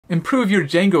Improve your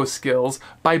Django skills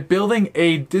by building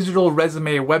a digital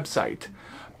resume website.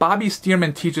 Bobby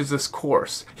Stearman teaches this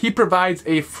course. He provides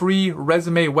a free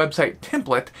resume website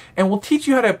template and will teach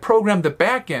you how to program the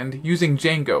backend using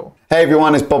Django. Hey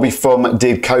everyone, it's Bobby from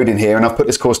Did Coding here, and I've put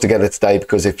this course together today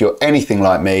because if you're anything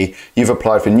like me, you've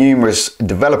applied for numerous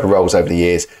developer roles over the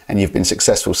years and you've been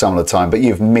successful some of the time, but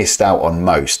you've missed out on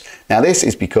most. Now this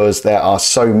is because there are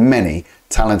so many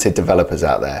talented developers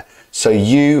out there. So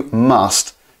you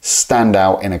must stand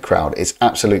out in a crowd. It's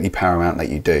absolutely paramount that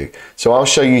you do. So I'll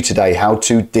show you today how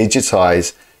to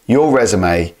digitize your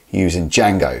resume using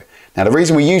Django. Now the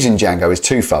reason we're using Django is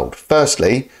twofold.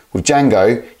 Firstly, with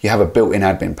Django, you have a built-in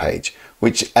admin page,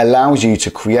 which allows you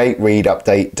to create, read,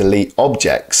 update, delete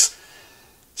objects.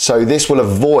 So this will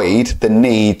avoid the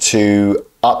need to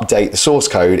update the source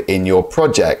code in your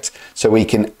project. So we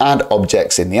can add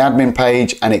objects in the admin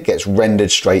page and it gets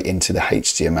rendered straight into the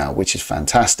HTML, which is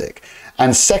fantastic.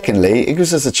 And secondly, it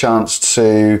gives us a chance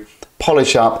to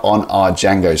polish up on our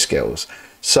Django skills.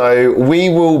 So we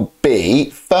will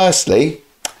be, firstly,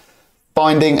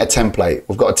 finding a template.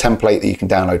 We've got a template that you can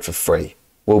download for free.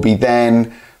 We'll be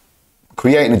then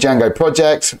creating a Django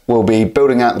project. We'll be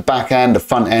building out the back end, the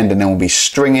front end, and then we'll be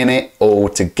stringing it all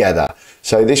together.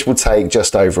 So this will take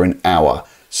just over an hour.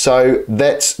 So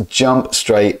let's jump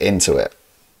straight into it.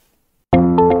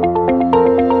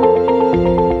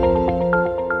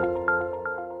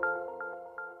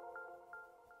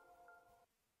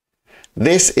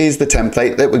 This is the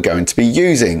template that we're going to be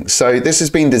using. So this has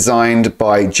been designed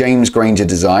by James Granger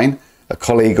Design, a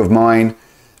colleague of mine.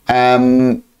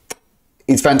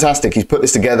 It's fantastic. He's put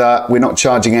this together. We're not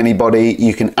charging anybody.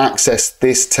 You can access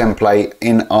this template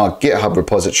in our GitHub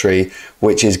repository,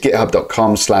 which is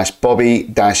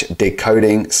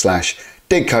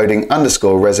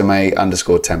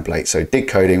github.com/bobby-digcoding/digcoding_resume_template. So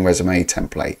digcoding resume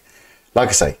template. Like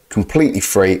I say, completely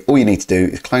free. All you need to do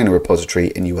is clone a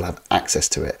repository and you will have access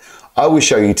to it. I will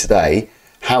show you today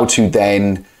how to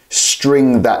then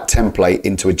string that template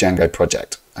into a Django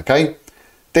project. Okay,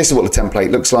 this is what the template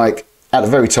looks like. At the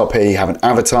very top here, you have an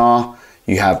avatar,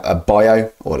 you have a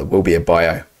bio, or there will be a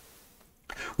bio.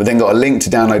 We've then got a link to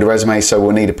download a resume, so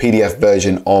we'll need a PDF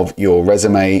version of your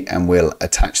resume and we'll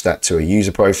attach that to a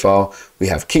user profile. We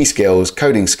have key skills,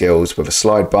 coding skills with a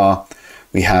slide bar.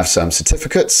 We have some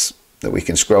certificates that we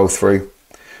can scroll through.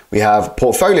 We have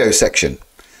portfolio section.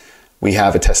 We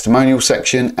have a testimonial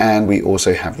section, and we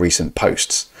also have recent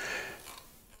posts.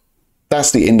 That's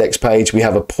the index page. We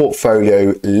have a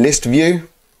portfolio list view.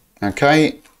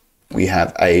 Okay. We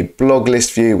have a blog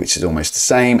list view, which is almost the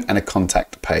same, and a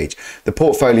contact page. The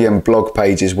portfolio and blog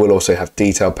pages will also have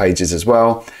detail pages as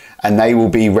well, and they will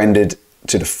be rendered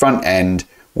to the front end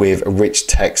with a rich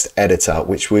text editor,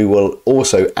 which we will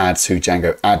also add to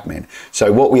Django admin.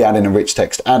 So what we add in a rich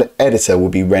text editor will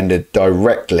be rendered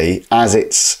directly as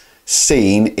it's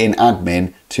seen in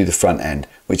admin to the front end,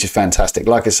 which is fantastic.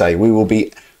 Like I say, we will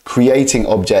be creating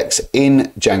objects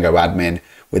in Django admin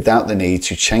without the need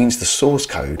to change the source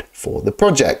code for the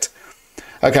project.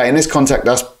 Okay, and this contact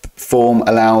us form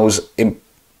allows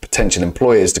potential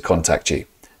employers to contact you.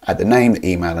 Add the name, the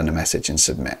email, and a message and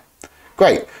submit.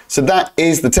 Great, so that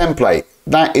is the template.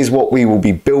 That is what we will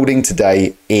be building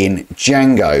today in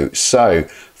Django. So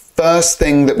first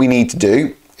thing that we need to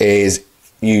do is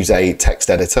use a text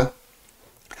editor.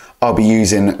 I'll be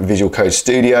using Visual Code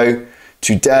Studio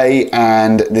today,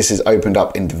 and this is opened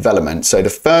up in development. So the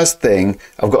first thing,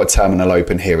 I've got a terminal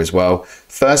open here as well.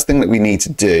 First thing that we need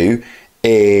to do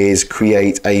is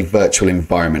create a virtual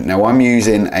environment. Now I'm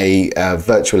using a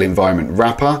virtual environment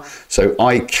wrapper, so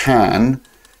I can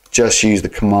just use the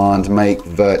command make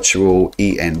virtual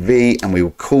env, and we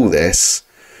will call this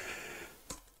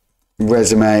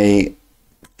resume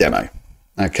demo.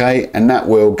 Okay, and that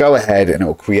will go ahead and it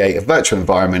will create a virtual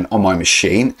environment on my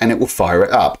machine and it will fire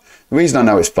it up. The reason I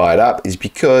know it's fired up is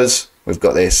because we've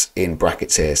got this in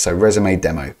brackets here, so resume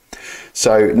demo.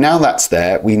 So now that's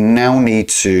there, we now need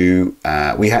to,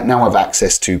 now have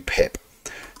access to pip.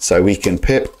 So we can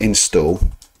pip install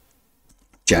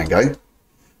Django.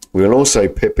 We'll also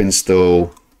pip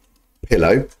install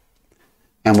Pillow,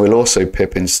 and we'll also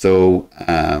pip install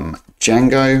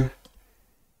Django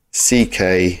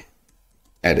CK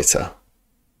editor.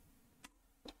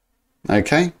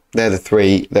 Okay, they're the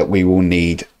three that we will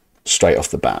need straight off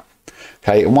the bat.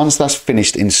 Okay, and once that's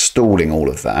finished installing all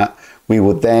of that, we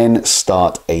will then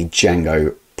start a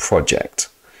Django project,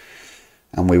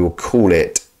 and we will call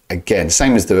it, again,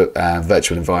 same as the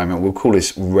virtual environment, we'll call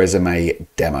this resume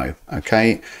demo.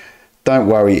 Okay, don't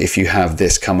worry if you have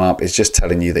this come up, it's just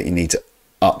telling you that you need to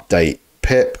update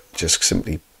pip. Just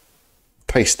simply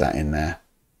paste that in there.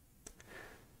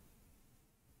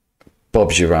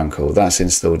 Bob's your uncle. That's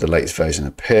installed the latest version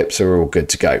of pip, so we're all good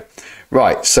to go.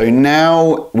 Right, so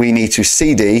now we need to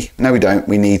cd, no we don't,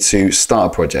 we need to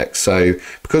start a project. So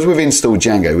because we've installed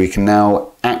Django, we can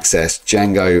now access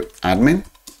Django admin.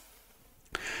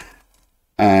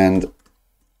 And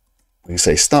we can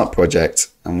say start project,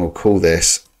 and we'll call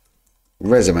this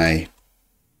resume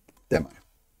demo.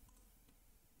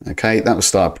 Okay, that will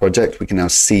start a project. We can now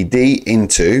cd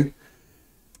into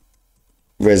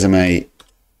resume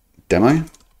demo.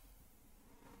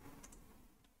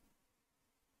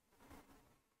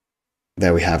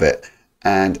 There we have it.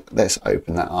 And let's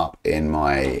open that up in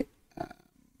my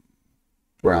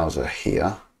browser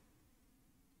here.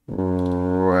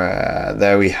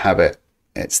 There we have it.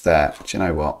 It's there. Do you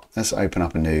know what? Let's open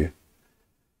up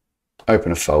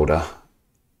open a folder.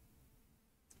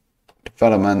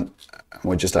 Development. And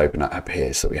we'll just open that up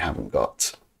here so we haven't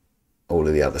got all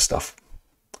of the other stuff.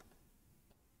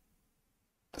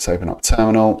 Let's open up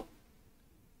terminal.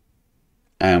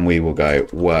 And we will go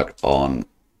work on,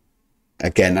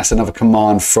 again, that's another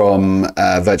command from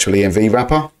virtual env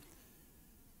wrapper.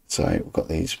 So we've got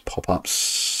these pop-ups.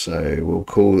 So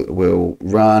we'll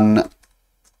run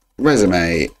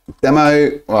resume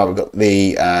demo. Well, we've got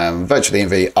the virtual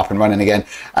env up and running again.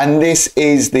 And this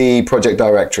is the project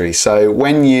directory. So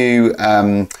when you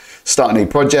start a new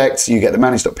project, you get the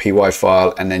manage.py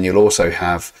file, and then you'll also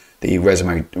have the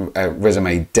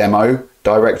resume demo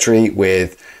directory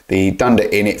with the dunder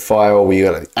init file where you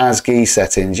got the ASCII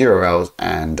settings, URLs,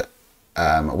 and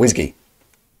WSGI.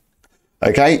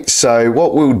 Okay, so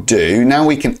what we'll do, now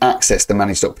we can access the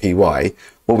manage.py,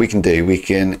 what we can do, we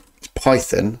can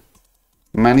Python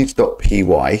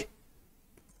manage.py,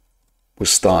 we'll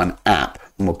start an app,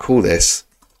 and we'll call this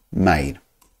main.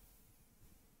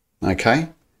 Okay,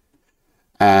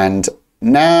 and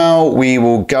now we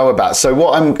will go about, so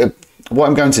what I'm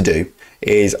going to do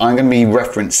is I'm going to be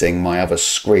referencing my other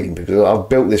screen, because I've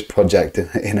built this project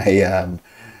in a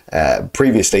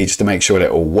previously just to make sure that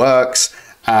it all works,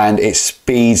 and it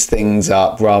speeds things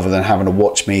up rather than having to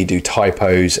watch me do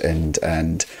typos and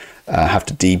have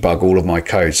to debug all of my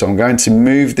code. So I'm going to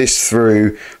move this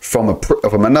through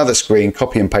from another screen,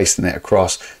 copy and pasting it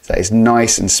across so that it's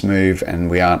nice and smooth and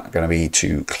we aren't going to be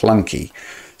too clunky.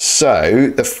 So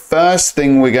the first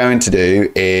thing we're going to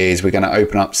do is we're going to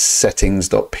open up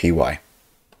settings.py. Okay,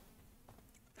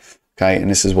 and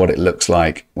this is what it looks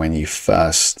like when you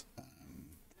first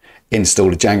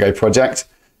install a Django project.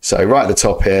 So right at the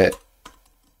top here,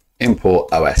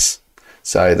 import OS.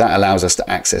 So that allows us to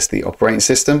access the operating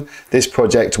system. This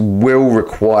project will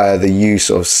require the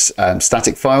use of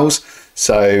static files.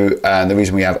 So the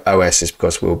reason we have OS is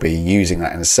because we'll be using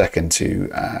that in a second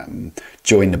to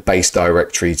join the base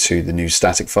directory to the new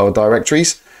static file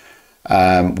directories.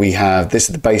 We have, this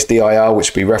is the base dir,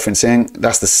 which we'll be referencing.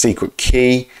 That's the secret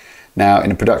key. Now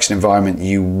in a production environment,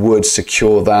 you would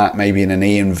secure that maybe in an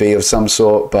env of some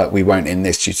sort, but we won't in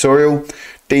this tutorial.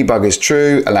 Debug is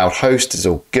true, allowed host is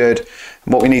all good.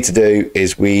 And what we need to do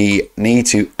is we need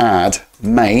to add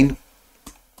main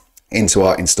into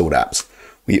our installed apps.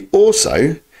 We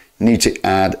also need to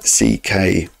add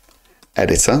CK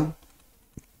editor.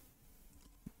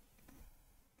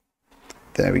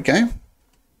 There we go.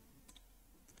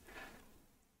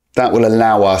 That will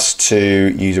allow us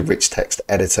to use a rich text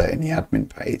editor in the admin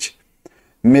page.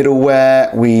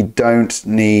 Middleware, we don't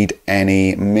need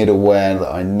any middleware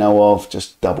that I know of,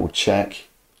 just double check.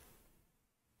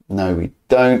 No, we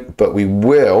don't, but we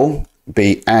will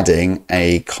be adding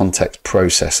a context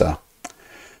processor.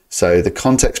 So the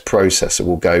context processor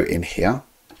will go in here.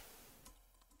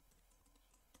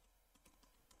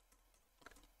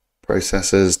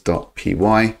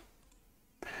 Processors.py.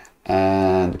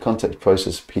 And the context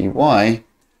processor py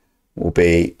will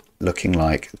be looking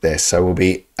like this. So we'll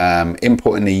be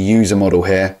importing the user model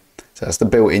here. So that's the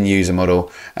built-in user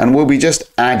model. And we'll be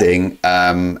just adding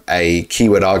a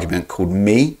keyword argument called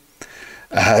me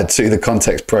to the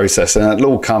context processor. And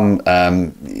it'll all come,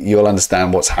 you'll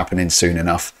understand what's happening soon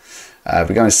enough. If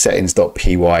we go in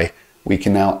settings.py, we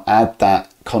can now add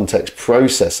that context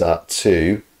processor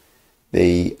to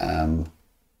the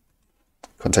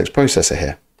context processor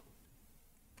here.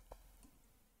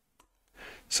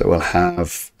 So we'll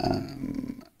have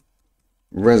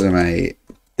resume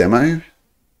demo, and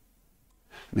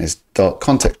there's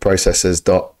context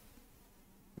processors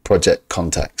project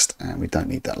context, and we don't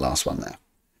need that last one there.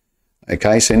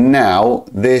 Okay, so now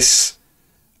this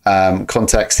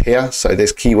context here, so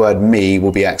this keyword me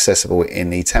will be accessible in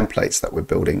the templates that we're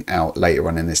building out later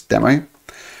on in this demo.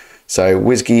 So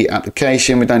WSGI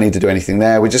application, we don't need to do anything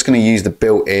there. We're just going to use the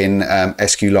built-in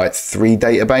SQLite 3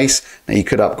 database. Now you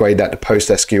could upgrade that to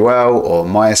PostSQL or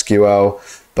MySQL,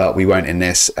 but we won't in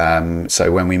this.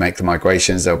 So when we make the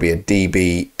migrations, there'll be a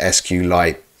DB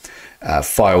SQLite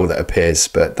file that appears,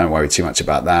 but don't worry too much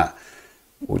about that.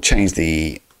 We'll change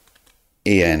the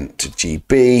EN to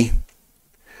GB.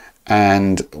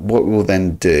 And what we'll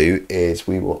then do is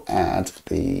we will add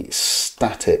the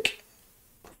static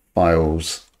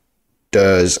files,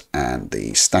 DIRs, and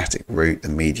the static root, the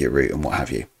media root, and what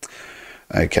have you.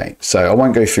 Okay, so I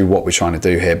won't go through what we're trying to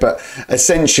do here, but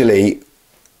essentially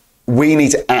we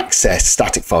need to access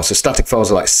static files. So static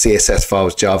files are like CSS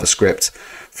files, JavaScript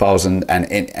files, and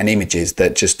images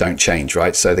that just don't change,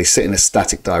 right? So they sit in a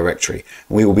static directory.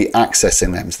 We will be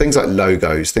accessing them. Things like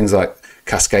logos, things like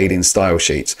cascading style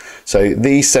sheets. So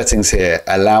these settings here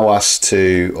allow us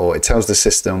to, or it tells the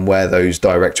system where those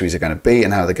directories are going to be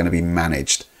and how they're going to be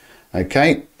managed.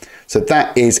 Okay, so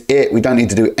that is it. We don't need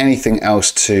to do anything else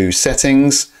to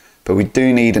settings, but we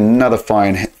do need another file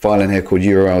in here called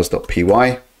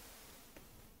urls.py.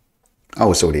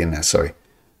 Oh, it's already in there, sorry.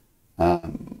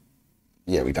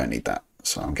 Yeah, we don't need that,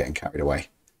 so I'm getting carried away.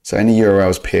 So in the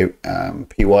urls py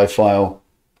file,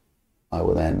 I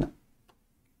will then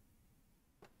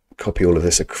copy all of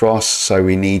this across. So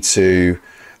we need to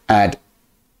add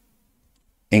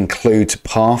include to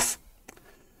path.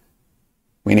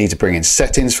 We need to bring in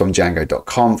settings from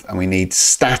django.conf, and we need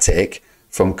static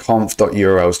from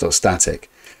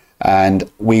conf.urls.static.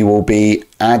 And we will be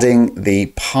adding the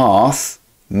path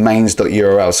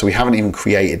mains.url. So we haven't even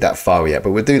created that file yet, but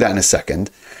we'll do that in a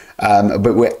second.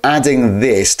 But we're adding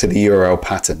this to the URL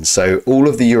pattern. So all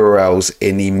of the URLs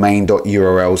in the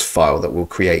main.urls file that we'll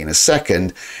create in a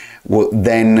second will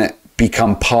then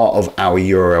become part of our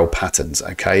URL patterns.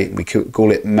 Okay, we could call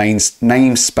it main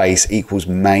namespace equals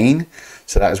main.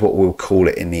 So that is what we'll call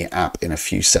it in the app in a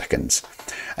few seconds.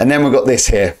 And then we've got this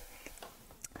here.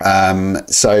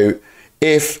 So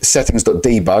if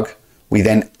settings.debug, we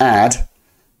then add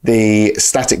the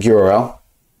static URL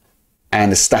and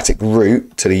the static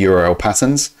root to the URL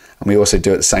patterns. And we also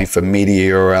do it the same for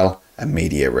media URL and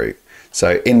media root.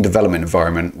 So in development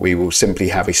environment, we will simply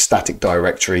have a static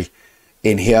directory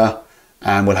in here,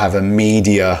 and we'll have a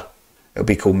media, it'll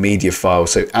be called media file.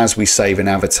 So as we save an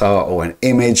avatar or an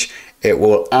image, it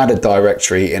will add a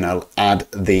directory and it'll add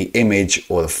the image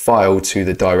or the file to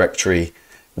the directory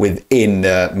within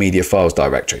the media files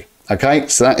directory. Okay,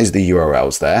 so that is the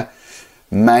URLs there.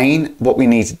 Main, what we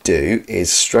need to do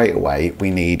is straight away, we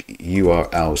need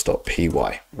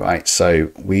urls.py, right?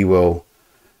 So we will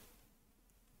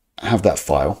have that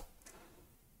file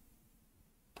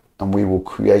and we will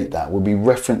create that. We'll be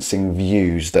referencing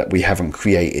views that we haven't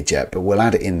created yet, but we'll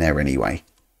add it in there anyway.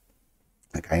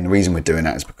 Okay, and the reason we're doing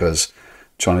that is because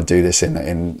I'm trying to do this in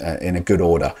a good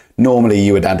order. Normally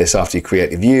you would add this after you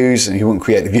create the views, and you wouldn't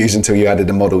create the views until you added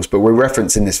the models, but we're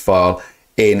referencing this file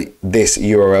in this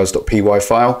urls.py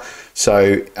file.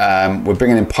 So we're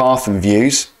bringing in path and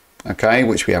views, okay,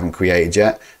 which we haven't created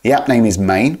yet. The app name is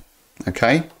main,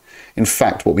 okay. In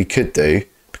fact, what we could do,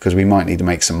 because we might need to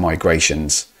make some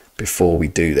migrations before we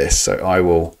do this, so I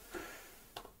will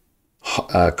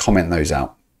comment those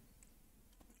out.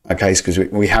 Okay, because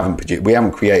we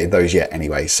haven't created those yet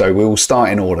anyway. So we will start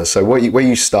in order. So where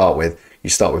you start with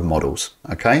models.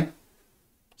 Okay,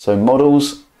 so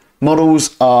models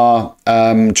are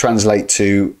translate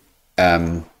to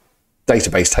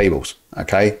database tables.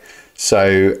 Okay,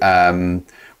 so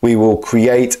we will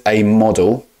create a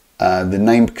model. The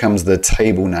name becomes the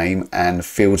table name, and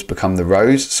fields become the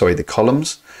rows. Sorry, the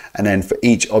columns. And then for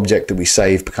each object that we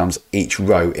save becomes each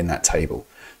row in that table.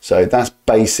 So that's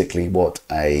basically what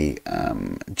a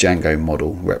Django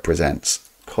model represents.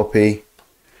 Copy,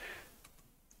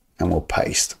 and we'll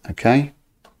paste, okay?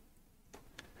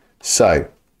 So,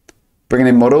 bringing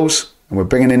in models, and we're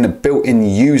bringing in the built-in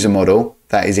user model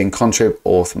that is in contrib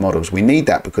auth models. We need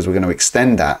that because we're going to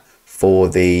extend that for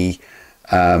the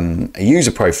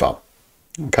user profile,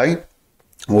 okay?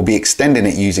 And we'll be extending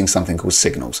it using something called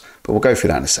signals, but we'll go through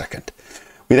that in a second.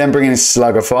 We then bring in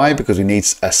Slugify because we need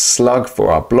a slug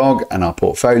for our blog and our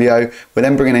portfolio. We're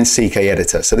then bringing in CK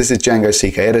Editor. So this is Django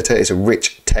CK Editor. It's a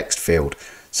rich text field.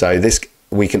 So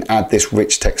we can add this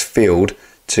rich text field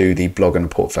to the blog and the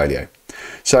portfolio.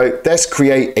 So let's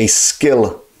create a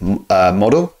skill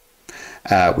model.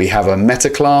 We have a meta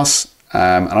class,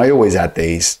 and I always add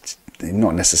these. They're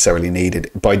not necessarily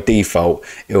needed. By default,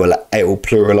 it will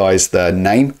pluralize the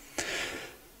name.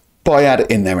 But I add it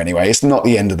in there anyway. It's not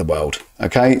the end of the world.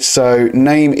 Okay, so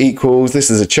name equals, this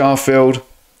is a char field.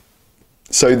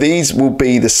 So these will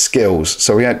be the skills.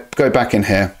 So we go back in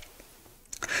here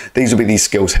These will be these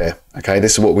skills here. Okay,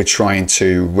 this is what we're trying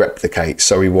to replicate.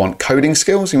 So we want coding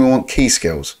skills and we want key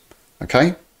skills.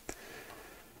 Okay.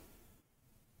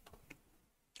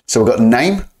 So we've got the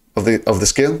name of the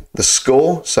skill, the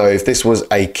score. So if this was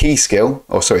a key skill,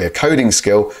 or sorry, a coding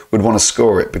skill, we'd want to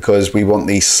score it because we want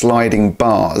these sliding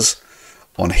bars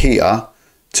on here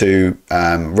to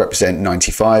represent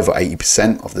 95 or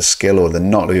 80% of the skill or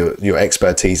the your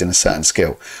expertise in a certain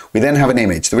skill. We then have an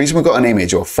image. The reason we've got an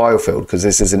image or file field because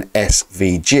this is an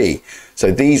SVG.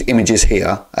 So these images here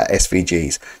are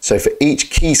SVGs. So for each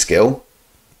key skill,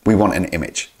 we want an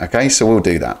image. Okay, so we'll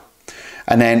do that.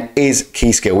 And then is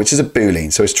key skill, which is a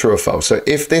Boolean, so it's true or false. So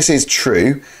if this is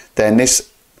true, then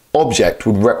this object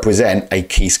would represent a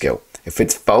key skill. If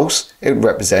it's false, it would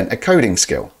represent a coding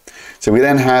skill. So we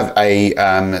then have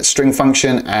a string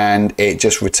function and it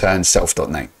just returns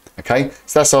self.name. Okay,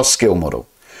 so that's our skill model.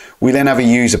 We then have a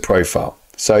user profile.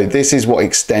 So this is what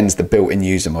extends the built-in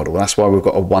user model. That's why we've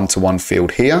got a one-to-one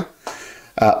field here.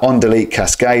 On delete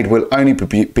cascade, we'll only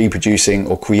be producing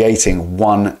or creating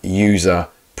one user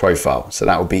profile. So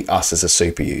that would be us as a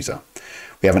super user.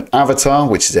 We have an avatar,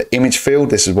 which is an image field.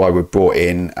 This is why we brought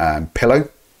in pillow.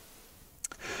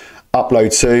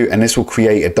 Upload to, and this will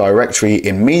create a directory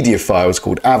in media files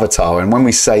called avatar. And when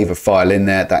we save a file in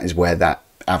there, that is where that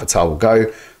avatar will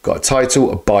go. Got a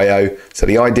title, a bio. So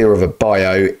the idea of a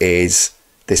bio is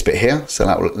this bit here. So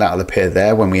that'll appear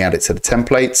there when we add it to the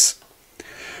templates.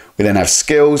 We then have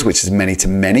skills, which is many to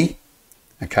many.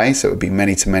 Okay, so it would be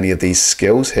many to many of these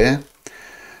skills here.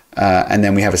 And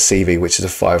then we have a CV, which is a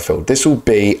file field. This will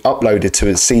be uploaded to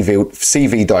a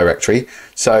CV directory.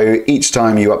 So each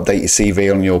time you update your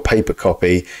CV on your paper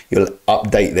copy, you'll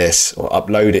update this or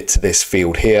upload it to this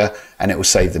field here, and it will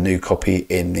save the new copy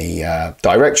in the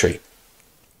directory.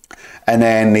 And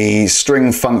then the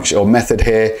string function or method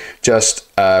here just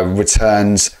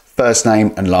returns first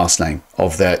name and last name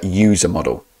of the user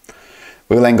model.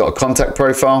 We've then got a contact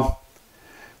profile,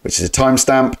 which is a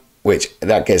timestamp, which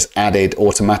that gets added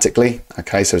automatically.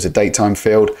 Okay, so it's a date time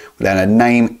field. Then a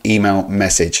name, email,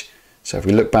 message. So if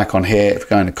we look back on here, if we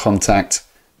go into contact,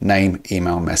 name,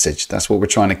 email, message, that's what we're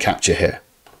trying to capture here.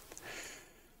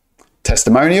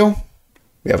 Testimonial,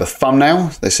 we have a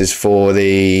thumbnail. This is for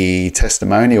the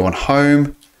testimonial on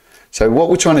home. So what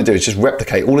we're trying to do is just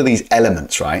replicate all of these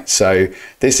elements, right? So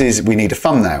this is, we need a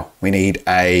thumbnail. We need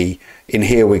in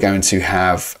here we're going to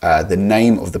have the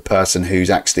name of the person who's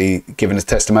actually given a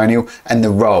testimonial and the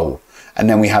role. And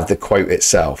then we have the quote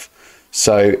itself.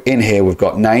 So in here we've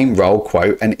got name, role,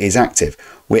 quote, and is active.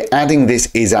 We're adding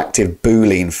this is active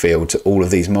Boolean field to all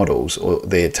of these models, or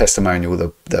the testimonial,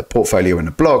 the portfolio, and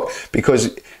the blog,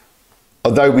 because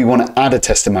although we want to add a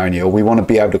testimonial, we want to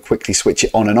be able to quickly switch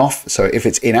it on and off. So if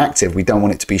it's inactive, we don't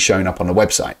want it to be showing up on the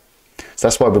website. So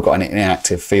that's why we've got an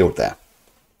inactive field there.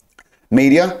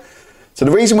 Media. So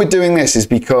the reason we're doing this is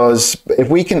because if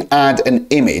we can add an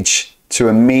image to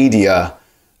a media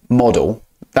model,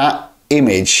 that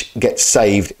image gets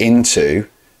saved into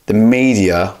the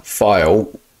media file,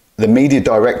 the media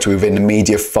directory within the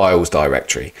media files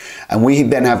directory. And we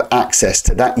then have access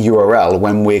to that URL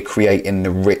when we're creating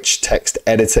the rich text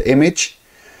editor image.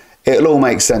 It'll all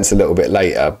make sense a little bit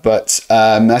later, but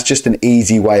that's just an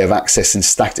easy way of accessing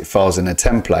static files in a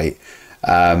template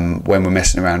when we're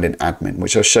messing around in admin,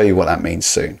 which I'll show you what that means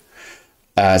soon.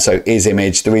 So is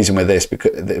image, the reason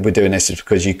we're doing this is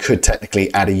because you could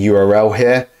technically add a URL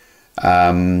here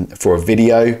for a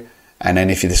video. And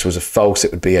then if this was a false, it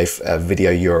would be a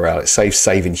video URL. It saves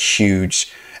saving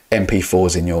huge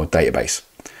MP4s in your database.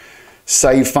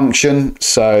 Save function.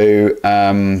 So,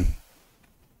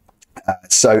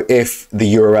 so if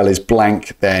the URL is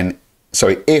blank, then,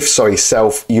 if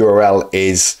self URL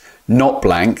is not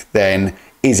blank, then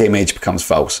is image becomes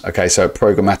false. Okay, so it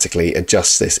programmatically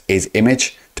adjusts this is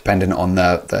image depending on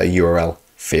the URL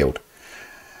field.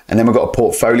 And then we've got a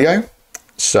portfolio.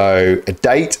 So a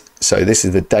date. So this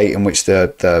is the date in which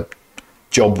the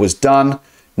job was done.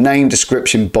 Name,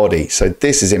 description, body. So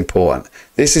this is important.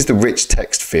 This is the rich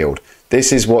text field.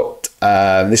 This is what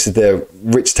this is the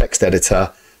rich text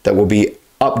editor that will be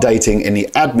updating in the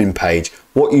admin page.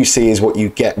 What you see is what you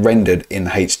get rendered in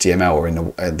HTML or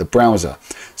in the browser.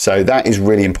 So that is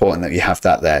really important that you have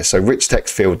that there. So rich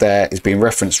text field there is being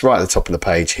referenced right at the top of the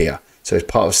page here. So it's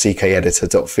part of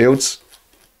ckeditor.fields.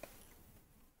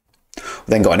 We've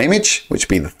then got an image, which would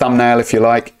be the thumbnail, if you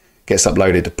like, gets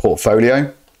uploaded to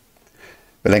portfolio.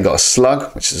 We've then got a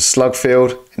slug, which is a slug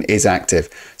field, and is active.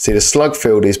 See, the slug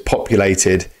field is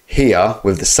populated here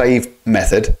with the save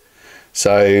method.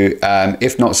 So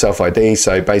if not self-ID,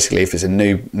 so basically if it's a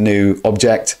new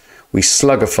object, we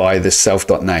slugify the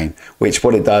self.name, which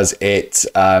what it does, it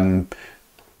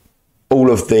all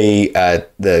of the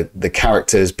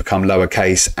characters become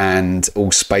lowercase and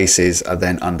all spaces are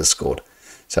then underscored.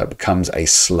 So it becomes a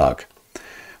slug.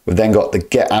 We've then got the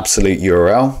get absolute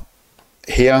URL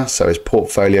here. So it's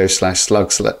portfolio /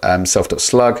 slug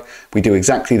self.slug. We do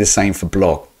exactly the same for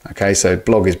blog. Okay, so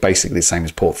blog is basically the same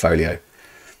as portfolio.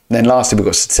 Then lastly, we've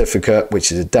got certificate,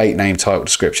 which is a date, name, title,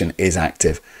 description is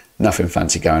active. Nothing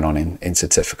fancy going on in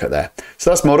certificate there. So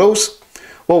that's models.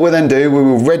 What we'll then do, we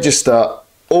will register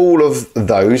all of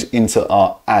those into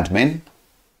our admin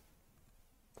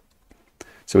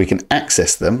so we can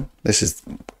access them. This is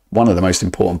one of the most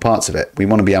important parts of it. We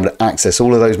want to be able to access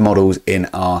all of those models in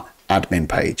our admin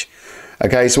page.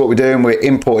 Okay, so what we're doing, we're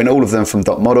importing all of them from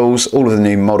 .models, all of the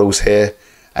new models here,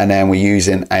 and then we're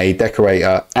using a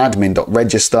decorator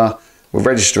admin.register. We're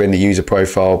registering the user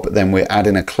profile, but then we're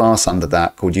adding a class under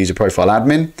that called user profile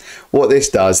admin. What this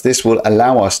does, this will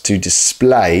allow us to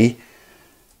display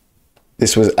the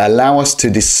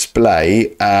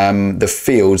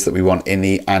fields that we want in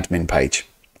the admin page.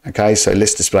 Okay, so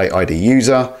list display ID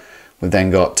user. We've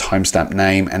then got timestamp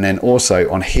name, and then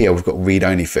also on here we've got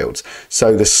read-only fields.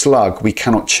 So the slug we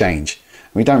cannot change.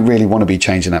 We don't really want to be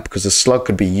changing that because the slug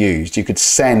could be used. You could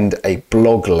send a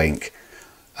blog link.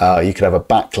 You could have a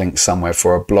backlink somewhere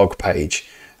for a blog page,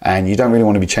 and you don't really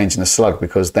want to be changing the slug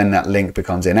because then that link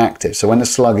becomes inactive. So when the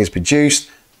slug is produced,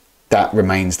 that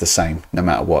remains the same no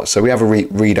matter what. So we have a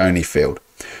read-only field.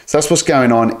 So that's what's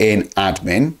going on in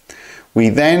admin. We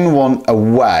then want a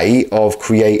way of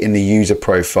creating the user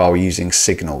profile using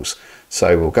signals.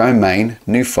 So we'll go in main,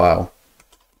 new file,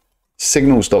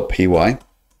 signals.py,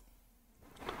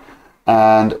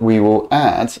 and we will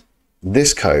add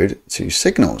this code to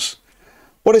signals.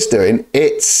 What it's doing,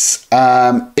 it's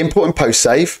importing post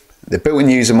save, the built-in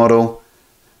user model,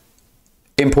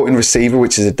 importing receiver,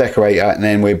 which is a decorator, and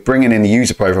then we're bringing in the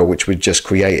user profile, which we've just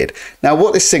created. Now,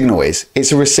 what this signal is,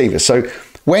 it's a receiver. So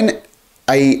when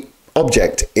a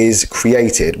object is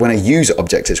created, when a user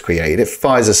object is created, it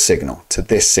fires a signal to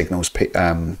this signals py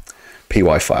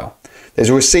file. There's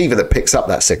a receiver that picks up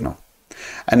that signal,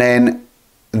 and then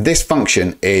this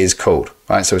function is called,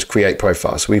 right? So it's create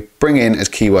profile. So we bring in as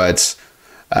keywords,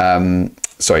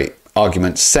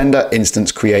 arguments, sender,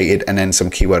 instance, created, and then some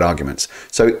keyword arguments.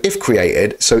 So if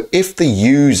created, so if the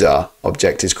user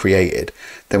object is created,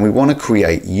 then we want to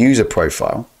create user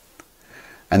profile,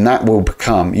 and that will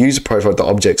become user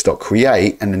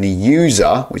profile.objects.create, and then the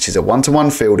user, which is a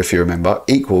one-to-one field if you remember,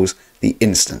 equals the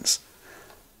instance.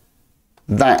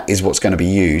 That is what's going to be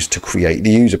used to create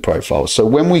the user profile. So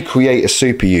when we create a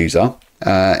super user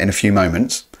in a few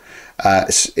moments,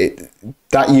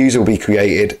 that user will be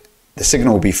created, the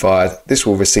signal will be fired, this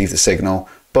will receive the signal,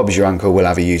 Bob's your uncle will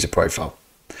have a user profile.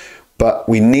 But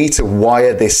we need to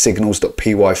wire this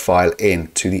signals.py file in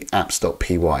to the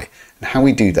apps.py. And how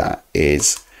we do that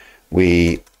is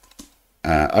we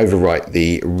overwrite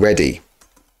the ready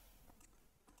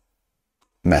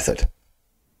method.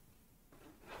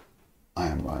 I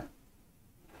am right.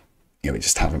 Yeah, we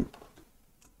just haven't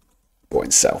brought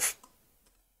in self.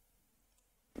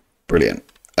 Brilliant.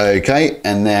 Okay,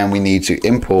 and then we need to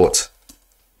import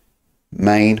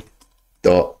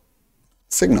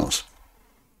main.signals.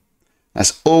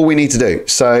 That's all we need to do.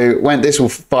 So when this will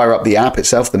fire up the app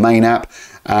itself, the main app,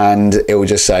 and it will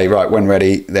just say, right, when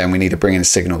ready, then we need to bring in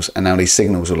signals, and now these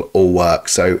signals will all work.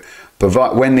 So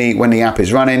when the app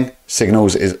is running,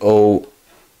 signals is all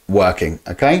working.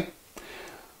 Okay.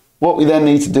 What we then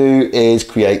need to do is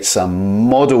create some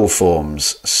model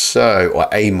forms. Or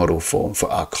a model form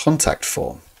for our contact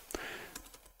form.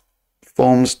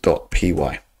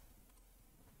 Forms.py.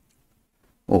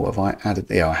 Oh, have I added?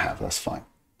 Yeah, I have. That's fine.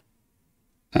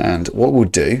 And what we'll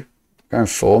do, go in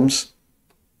forms.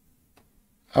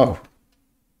 Oh,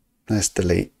 let's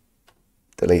delete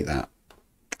that.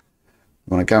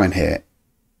 We want to go in here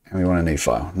and we want a new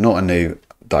file, not a new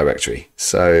directory.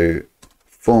 So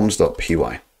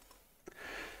forms.py.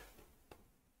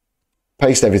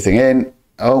 Paste everything in.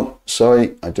 Oh,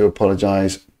 sorry, I do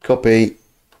apologize. Copy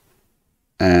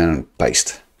and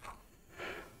paste.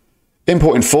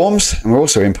 Importing forms, and we're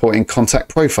also importing contact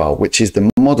profile, which is the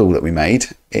model that we made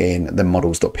in the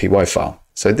models.py file.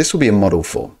 So this will be a model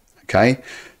form, okay?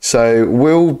 So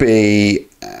we'll be,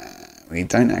 we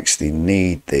don't actually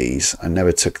need these. I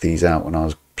never took these out when I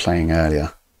was playing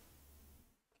earlier.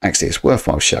 Actually, it's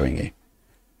worthwhile showing you.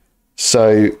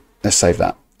 So let's save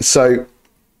that. So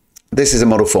this is a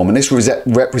model form, and this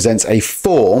represents a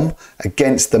form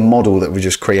against the model that we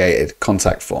just created,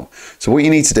 contact form. So what you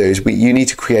need to do is you need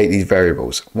to create these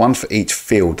variables, one for each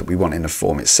field that we want in the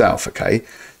form itself, okay?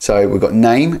 So we've got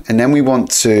name, and then we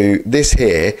want to, this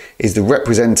here is the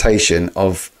representation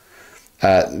of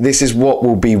this is what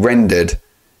will be rendered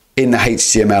in the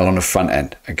HTML on the front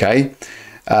end, okay?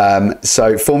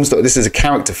 So forms, this is a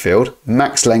character field,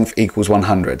 max length equals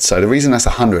 100. So the reason that's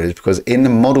 100 is because in the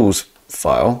models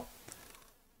file,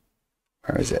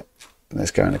 where is it?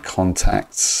 Let's go into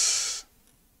contacts.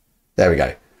 There we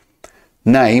go.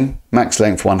 Name, max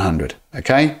length 100,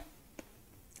 okay?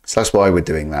 So that's why we're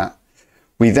doing that.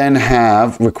 We then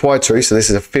have required true. So this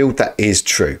is a field that is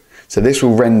true. So this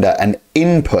will render an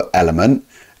input element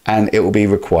and it will be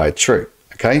required true,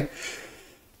 okay?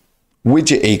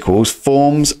 Widget equals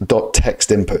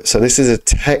forms.text input. So this is a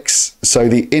text. So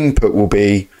the input will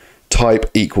be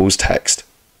type equals text.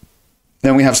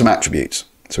 Then we have some attributes.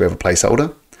 So we have a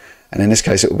placeholder. And in this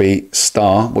case, it will be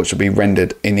star, which will be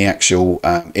rendered in the actual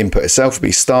input itself, will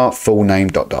be star full name ...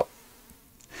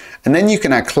 And then you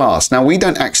can add class. Now we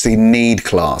don't actually need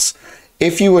class.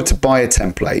 If you were to buy a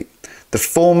template, the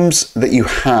forms that you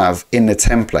have in the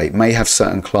template may have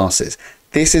certain classes.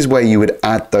 This is where you would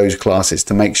add those classes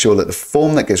to make sure that the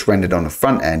form that gets rendered on the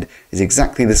front end is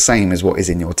exactly the same as what is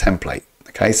in your template.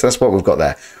 Okay, so that's what we've got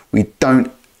there. We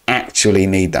don't actually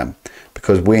need them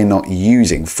because we're not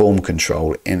using form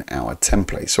control in our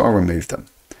template. So I'll remove them.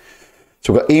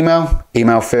 So we've got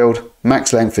email field,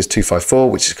 max length is 254,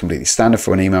 which is completely standard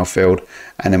for an email field.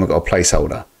 And then we've got a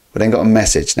placeholder. We've then got a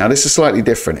message. Now this is slightly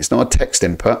different. It's not a text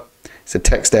input, it's a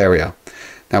text area.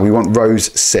 Now we want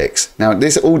rows 6. Now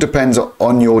this all depends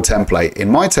on your template. In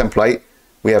my template,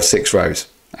 we have 6 rows.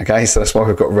 Okay, so that's why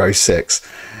we've got row 6,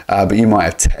 but you might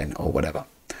have 10 or whatever.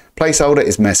 Placeholder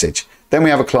is message. Then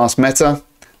we have a class meta.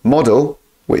 Model,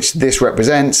 which this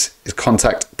represents, is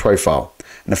contact profile.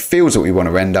 And the fields that we want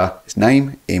to render is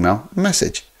name, email, and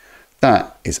message.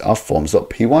 That is our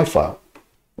forms.py file.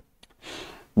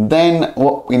 Then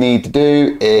what we need to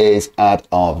do is add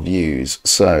our views.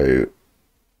 So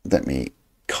let me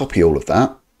copy all of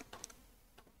that.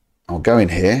 I'll go in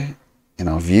here in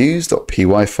our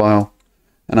views.py file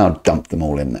and I'll dump them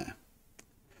all in there.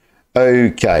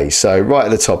 Okay, so right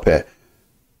at the top here,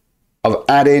 I've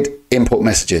added import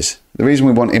messages. The reason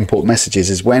we want import messages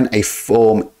is when a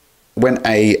form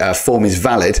is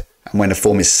valid and when a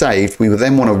form is saved, we will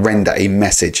then want to render a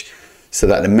message so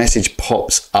that the message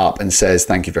pops up and says,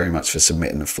 thank you very much for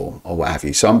submitting the form or what have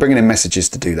you. So I'm bringing in messages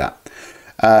to do that.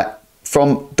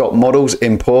 From .models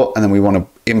import, and then we want to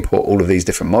import all of these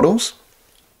different models.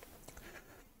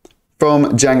 From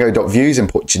Django.views,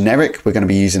 import generic. We're going to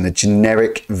be using the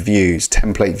generic views,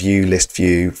 template view, list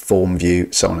view, form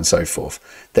view, so on and so forth.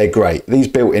 They're great. These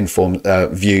built-in form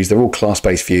views, they're all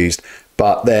class-based views,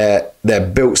 but they're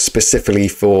built specifically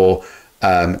for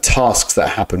tasks that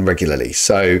happen regularly.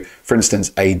 So for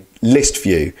instance, a list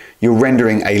view, you're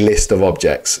rendering a list of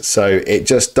objects. So it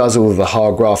just does all of the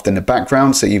hard graft in the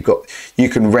background. So you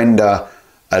can render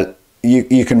a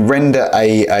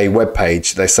web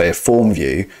page, let's say a form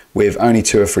view, with only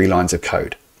 2 or 3 lines of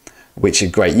code, which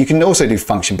is great. You can also do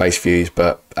function-based views,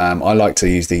 but I like to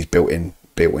use these built-in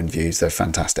views. They're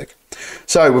fantastic.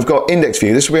 So we've got index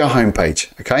view. This will be our home page.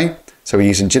 Okay. So we're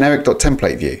using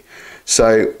generic.template view.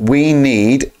 So in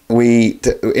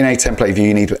a template view,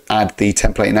 you need to add the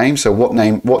template name. So what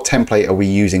template are we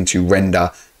using to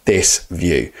render this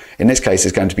view? In this case,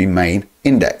 it's going to be main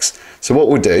index. So what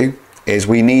we'll do is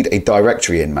we need a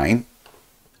directory in main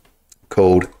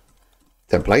called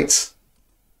templates.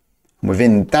 And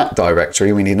within that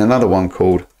directory, we need another one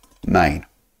called main.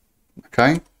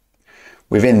 Okay.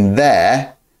 Within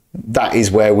there, that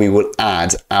is where we will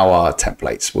add our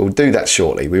templates. We'll do that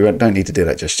shortly. We don't need to do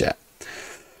that just yet.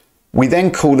 We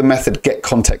then call the method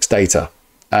getContextData,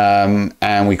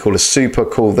 and we call a super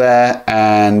call there,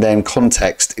 and then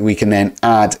context, we can then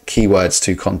add keywords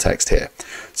to context here.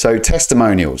 So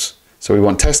testimonials. So we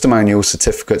want testimonials,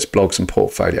 certificates, blogs, and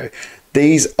portfolio.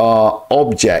 These are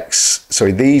objects.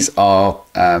 Sorry, these will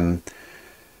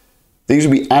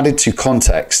be added to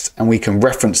context, and we can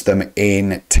reference them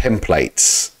in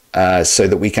templates so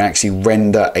that we can actually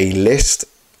render a list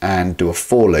and do a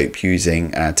for loop using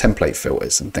template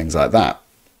filters and things like that.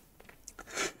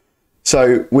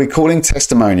 So we're calling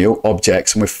testimonial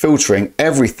objects and we're filtering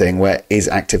everything where is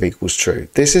active equals true.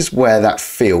 This is where that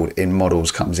field in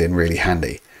models comes in really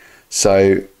handy.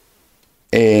 So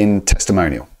in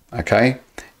testimonial, okay,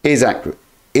 is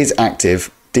active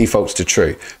defaults to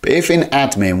true. But if in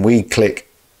admin we click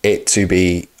it to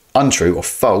be untrue or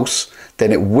false,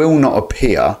 then it will not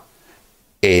appear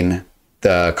in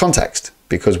the context,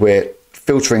 because we're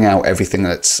filtering out everything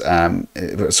that's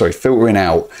filtering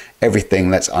out everything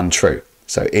that's untrue.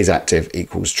 So is active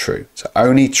equals true. So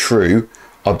only true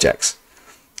objects,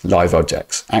 live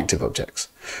objects, active objects.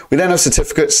 We then have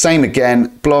certificates, same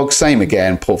again, blog, same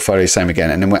again, portfolio, same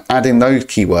again, and then we're adding those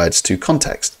keywords to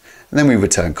context, and then we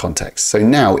return context. So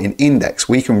now in index,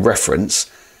 we can reference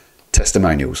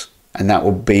testimonials, and that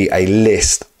will be a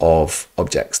list of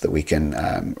objects that we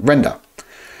can render.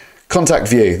 Contact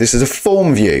view, this is a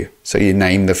form view. So you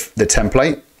name the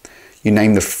template, you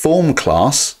name the form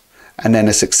class, and then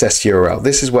a success URL.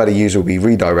 This is where the user will be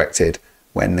redirected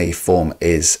when the form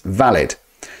is valid.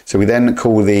 So we then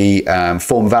call the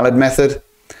form valid method,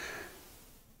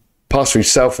 pass through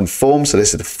self and form. So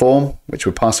this is the form which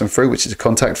we're passing through, which is a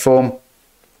contact form.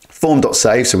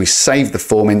 Form.save, so we save the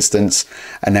form instance,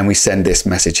 and then we send this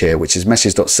message here, which is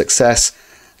message.success,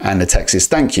 and the text is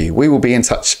thank you. We will be in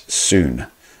touch soon.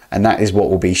 And that is what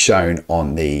will be shown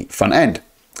on the front end.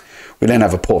 We then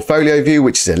have a portfolio view,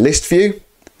 which is a list view.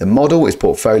 The model is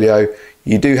portfolio.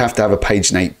 You do have to have a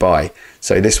paginate by.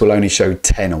 So this will only show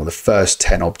 10 or the first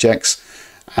 10 objects.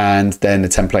 And then the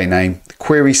template name, the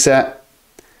query set.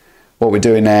 What we're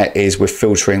doing there is we're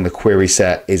filtering the query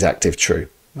set is active true.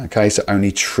 Okay, so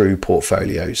only true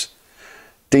portfolios.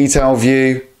 Detail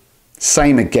view,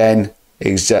 same again,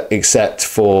 except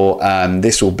for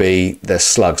this will be the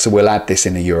slug. So we'll add this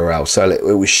in the URL. So it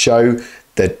will show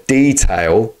the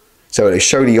detail. So it will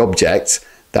show the object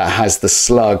that has the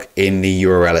slug in the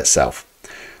URL itself.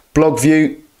 Blog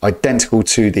view, identical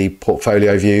to the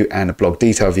portfolio view, and the blog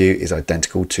detail view is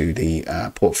identical to the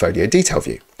portfolio detail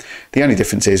view. The only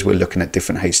difference is we're looking at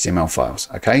different HTML files.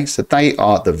 Okay, so they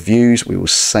are the views. We will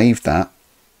save that.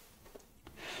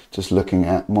 Just looking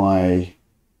at my,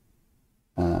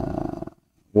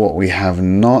 what we have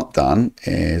not done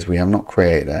is we have not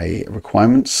created a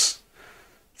requirements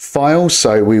file.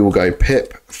 So we will go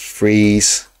pip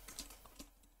freeze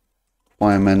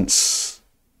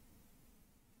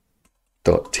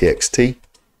requirements.txt,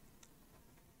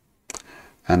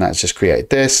 and that's just created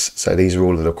this. So these are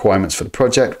all of the requirements for the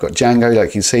project. We've got Django, like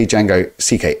you can see, Django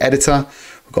CK editor.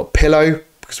 We've got Pillow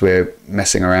because we're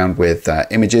messing around with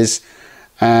images,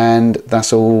 and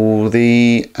that's all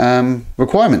the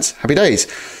requirements. Happy days.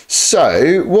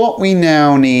 So what we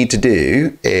now need to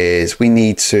do is we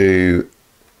need to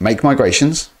make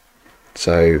migrations.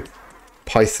 So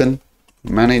Python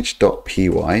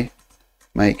manage.py,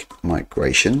 make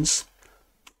migrations.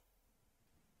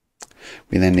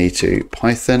 We then need to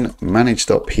Python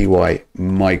manage.py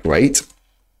migrate,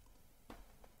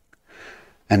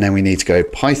 and then we need to go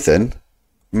Python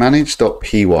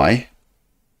manage.py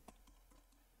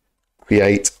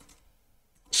create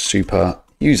super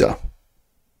user.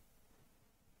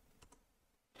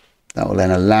 That will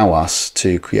then allow us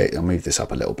to create, I'll move this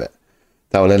up a little bit.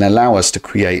 That will then allow us to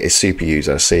create a super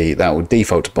user. See, that will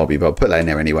default to Bobby, but I'll put that in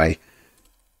there anyway.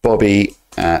 Bobby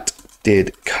at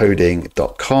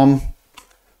didcoding.com.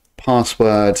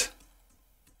 Password.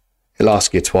 It'll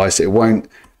ask you twice. It won't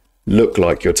look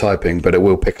like you're typing, but it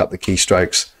will pick up the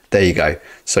keystrokes. There you go.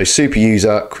 So super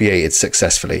user created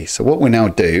successfully. So what we'll now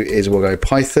do is we'll go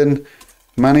Python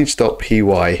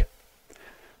manage.py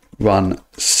run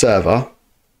server.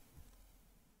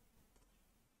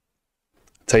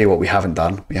 Tell you what we haven't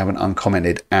done. We haven't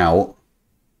uncommented out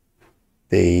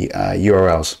the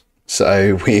URLs.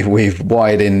 So we've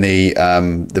wired in the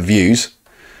views,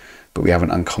 but we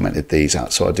haven't uncommented these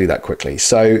out. So I'll do that quickly.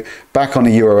 So back on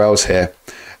the URLs here.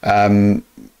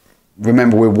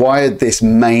 Remember, we wired this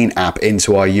main app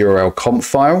into our URL comp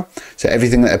file. So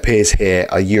everything that appears here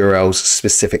are URLs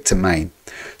specific to main.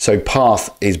 So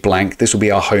path is blank. This will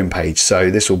be our home page. So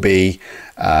this will be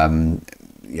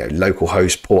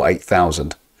localhost port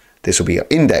 8000. This will be our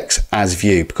index as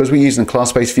view. Because we're using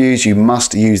class-based views, you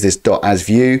must use this dot as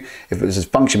view. If it was a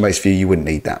function-based view, you wouldn't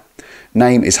need that.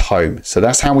 Name is home. So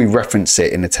that's how we reference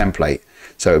it in the template.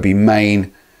 So it would be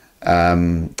main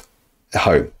home.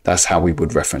 That's how we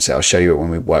would reference it. I'll show you it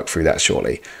when we work through that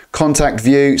shortly. Contact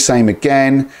view, same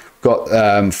again. Got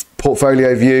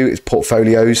portfolio view, it's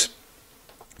portfolios,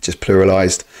 just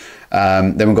pluralized.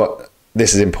 Then we've got,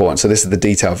 this is important. So this is the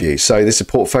detail view. So this is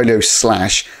portfolio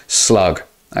 / slug.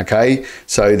 Okay,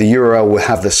 so the URL will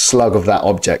have the slug of that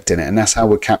object in it, and that's how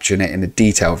we're capturing it in the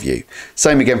detail view.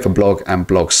 Same again for blog and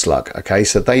blog slug. Okay,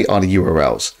 so they are the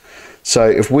URLs. So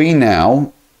if we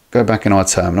now go back in our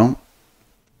terminal,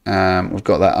 we've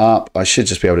got that up. I should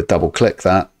just be able to double click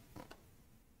that.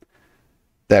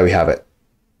 There we have it.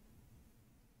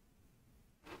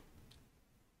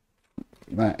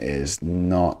 That is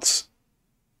not,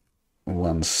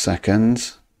 1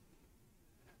 second,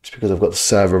 just because I've got the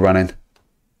server running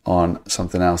on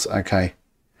something else. Okay,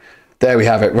 there we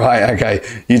have it. Right, okay,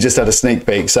 you just had a sneak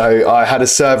peek. So I had a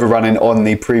server running on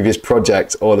the previous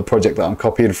project, or the project that I'm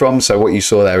copying from. So what you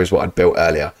saw there is what I'd built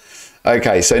earlier.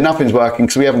 Okay, so nothing's working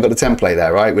because we haven't got the template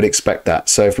there, right? We'd expect that.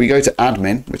 So if we go to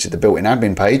admin, which is the built-in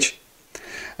admin page,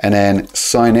 and then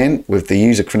sign in with the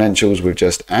user credentials we've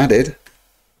just added,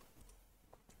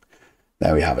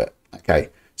 there we have it. Okay,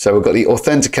 so we've got the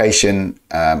authentication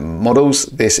models.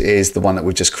 This is the one that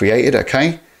we've just created,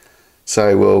 okay?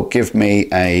 So we'll give me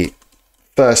a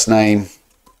first name.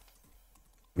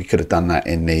 We could have done that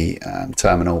in the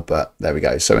terminal, but there we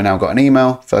go. So we now got an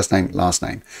email, first name, last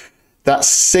name. That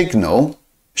signal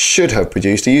should have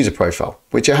produced a user profile,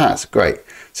 which it has. Great.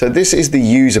 So this is the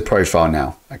user profile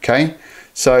now. Okay.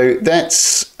 So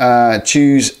let's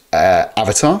choose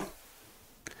avatar.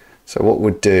 So what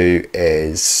we'll do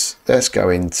is let's go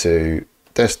into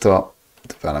desktop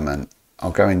development.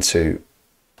 I'll go into,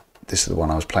 this is the one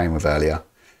I was playing with earlier.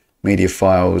 Media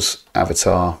files,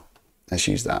 avatar. Let's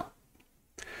use that.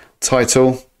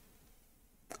 Title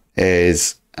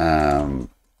is backend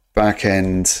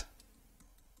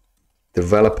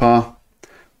developer.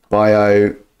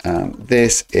 Bio,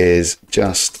 this is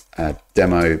just a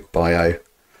demo bio.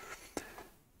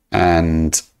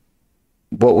 And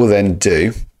what we'll then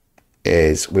do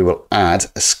is we will add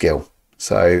a skill.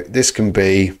 So this can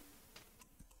be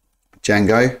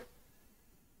Django.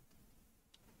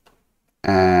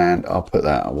 And I'll put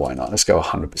that, why not? Let's go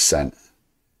 100%.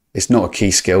 It's not a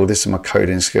key skill. This is my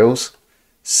coding skills.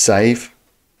 Save.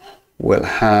 We'll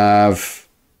have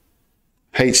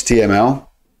HTML,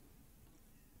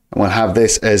 and we'll have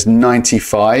this as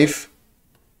 95.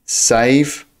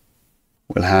 Save.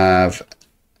 We'll have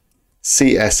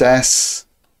CSS.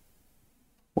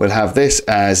 We'll have this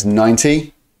as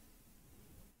 90.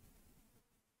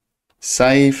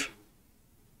 Save.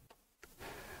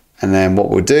 And then what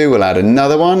we'll do, we'll add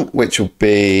another one, which will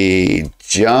be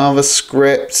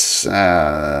JavaScript.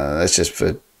 Let's just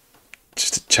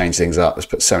to change things up, let's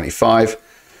put 75.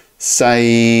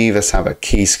 Save. Let's have a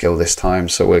key skill this time.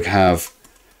 So we'll have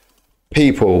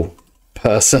people,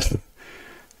 person.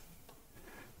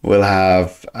 We'll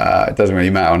have, it doesn't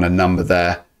really matter on a number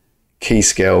there, key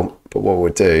skill. But what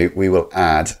we'll do, we will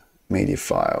add media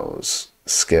files,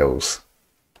 skills.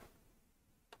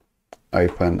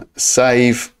 Open,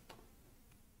 save.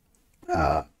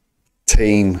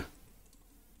 Team,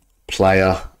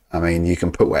 player. I mean, you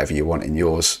can put whatever you want in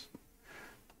yours.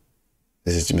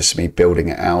 This is just me building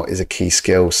it out. Is a key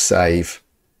skill. Save,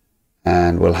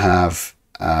 and we'll have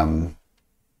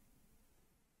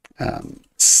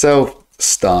self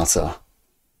starter.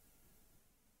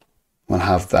 We'll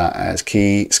have that as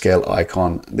key skill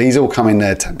icon. These all come in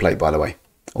their template, by the way.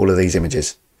 All of these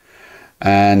images.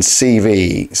 And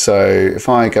CV. So if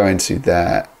I go into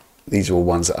there, these are all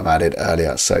ones that I've added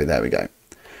earlier. So there we go.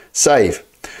 Save.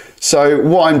 So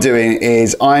what I'm doing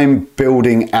is I'm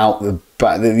building out the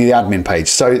admin page.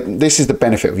 So this is the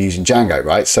benefit of using Django,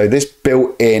 right? So this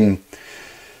built-in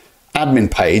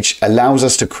admin page allows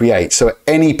us to create. So at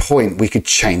any point we could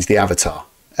change the avatar.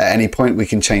 At any point we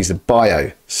can change the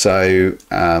bio. So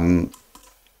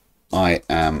I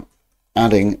am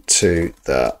adding to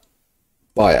the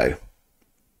bio.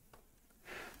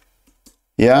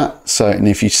 Yeah, so and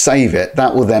if you save it,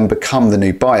 that will then become the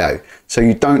new bio. So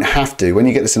you don't have to, when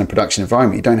you get this in a production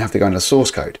environment, you don't have to go into the source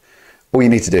code. All you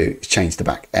need to do is change the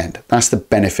back end. That's the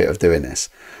benefit of doing this.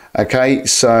 Okay,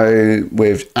 so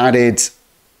we've added,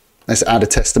 let's add a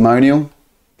testimonial.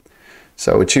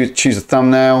 So we'll choose a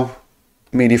thumbnail,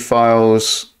 media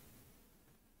files,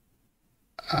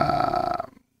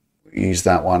 use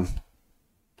that one.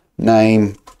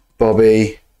 Name,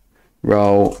 Bobby,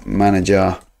 role,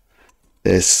 manager.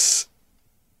 This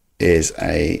is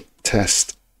a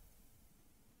test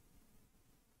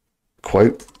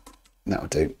quote. That'll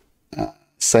do.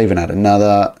 Save and add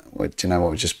another. Do you know what?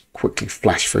 We'll just quickly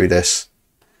flash through this.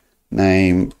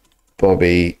 Name,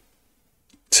 Bobby,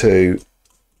 2,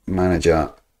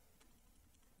 manager,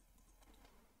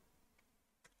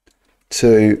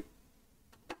 2,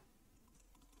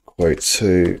 quote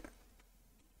 2.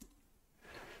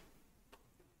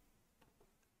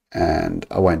 And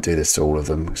I won't do this to all of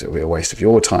them because it'll be a waste of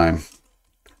your time.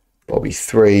 Bobby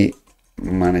 3,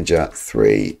 manager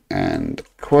 3, and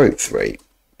quote 3.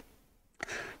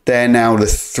 They're now the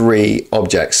 3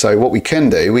 objects. So what we can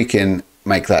do, we can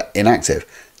make that inactive.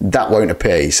 That won't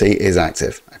appear, you see, it is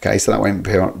active. Okay, so that won't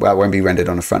appear, well, it won't be rendered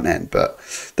on the front end, but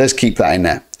let's keep that in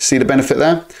there. See the benefit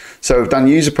there? So we've done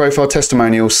user profile,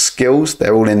 testimonials, skills.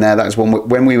 They're all in there. That's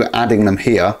when we were adding them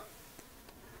here.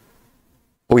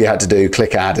 All you had to do,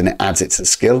 click add, and it adds it to the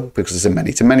skill because it's a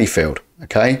many-to-many field,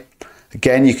 okay?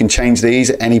 Again, you can change these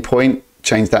at any point.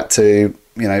 Change that to,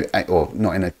 you know, or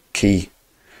not in a key.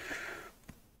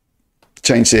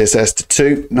 Change CSS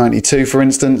to 92, for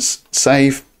instance.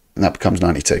 Save. and that becomes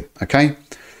 92. Okay.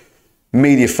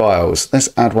 Media files. Let's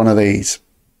add one of these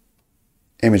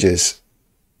images.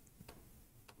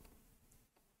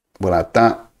 We'll add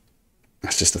that.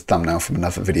 That's just a thumbnail from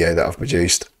another video that I've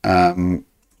produced.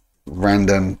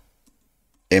 Random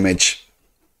image.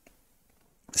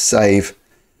 Save.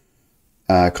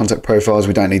 Contact profiles,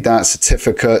 we don't need that.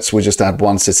 Certificates, we'll just add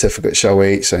one certificate, shall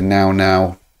we? So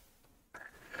now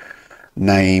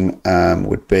name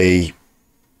would be,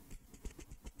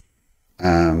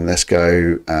 let's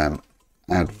go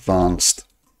advanced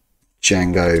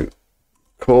Django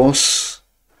course,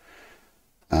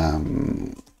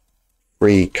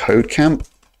 freeCodeCamp.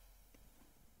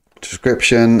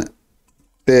 Description,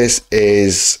 this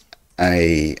is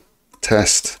a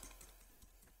test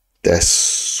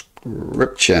description.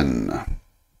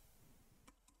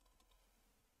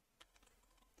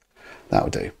 That'll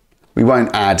do. We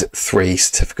won't add 3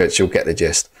 certificates, you'll get the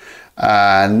gist.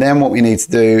 And then what we need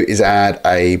to do is add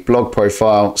a blog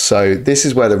profile. So this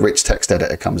is where the rich text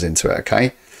editor comes into it,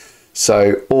 okay?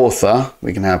 So author,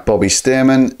 we can have Bobby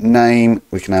Stearman. Name,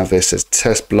 we can have this as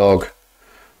test blog.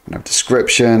 We can have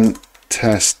description,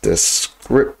 test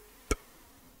description.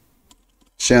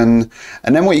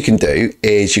 And then what you can do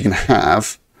is you can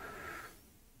have,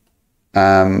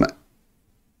 you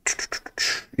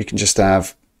can just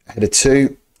have header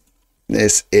 2.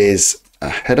 This is a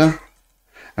header,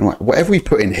 and whatever we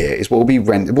put in here is what will be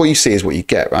rendered. What you see is what you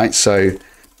get, right? So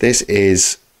this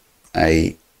is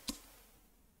a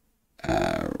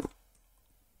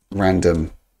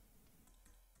random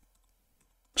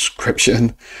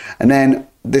description, and then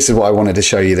this is what I wanted to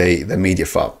show you, the media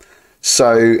file.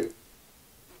 So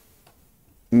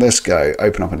let's go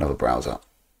open up another browser,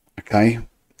 okay,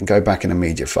 and go back into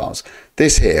media files.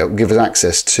 This here will give us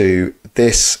access to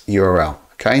this URL.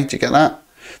 Okay, do you get that?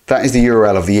 That is the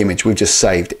URL of the image we've just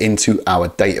saved into our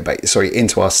database, sorry,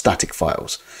 into our static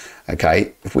files.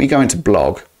 Okay, if we go into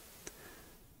blog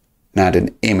and add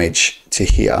an image to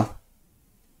here,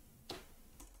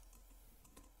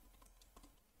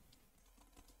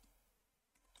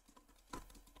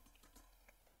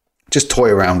 just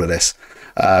toy around with this.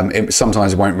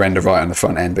 Sometimes it won't render right on the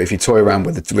front end, but if you toy around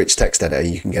with the rich text editor,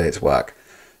 you can get it to work.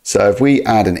 So if we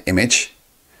add an image,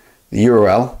 the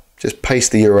URL, just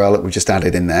paste the URL that we just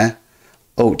added in there.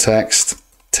 Alt text,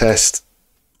 test,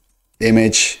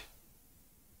 image,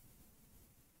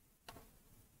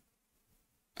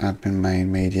 admin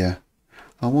main media.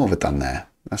 Oh, what have I done there?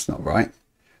 That's not right.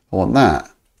 I want that.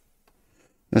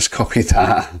 Let's copy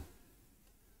that.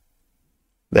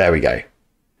 There we go.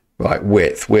 Right,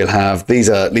 width. We'll have, these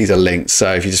are links.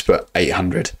 So if you just put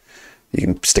 800, you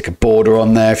can stick a border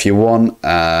on there if you want.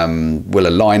 We'll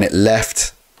align it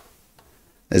left.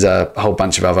 There's a whole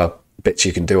bunch of other bits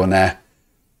you can do on there.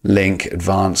 Link,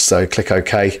 advanced, so click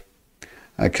OK.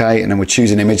 Okay, and then we'll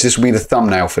choose an image. This will be the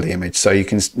thumbnail for the image. So you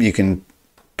can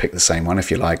pick the same one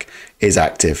if you like. Is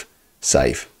active,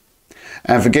 save.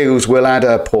 And for giggles, we'll add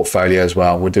a portfolio as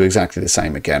well. We'll do exactly the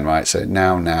same again, right? So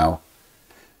now,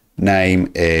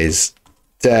 name is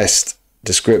test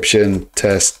description,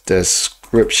 test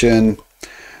description.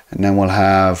 And then we'll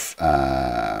have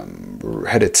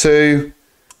header 2.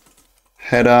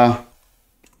 Header,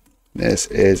 this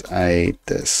is a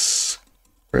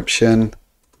description,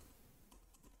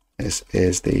 this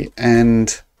is the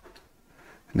end,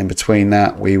 and in between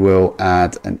that we will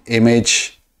add an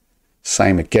image,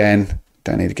 same again,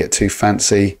 don't need to get too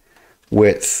fancy.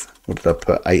 Width, what did I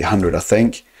put, 800 I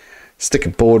think. Stick a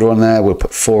border on there, we'll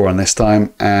put 4 on this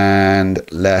time, and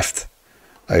left,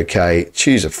 okay,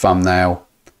 choose a thumbnail,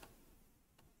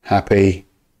 happy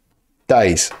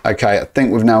days. Okay, I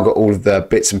think we've now got all of the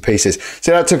bits and pieces.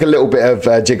 So that took a little bit of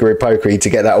jiggery pokery to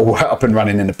get that all up and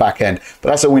running in the back end, but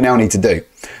that's all we now need to do.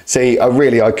 See,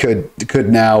 I could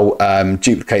now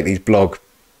duplicate these blogs.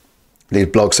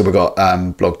 So we've got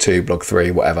blog 2, blog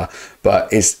 3, whatever, but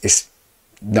it's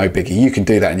no biggie. You can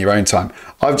do that in your own time.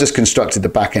 I've just constructed the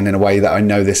back end in a way that I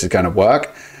know this is going to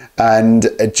work, and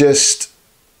just,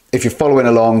 if you're following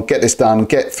along, get this done,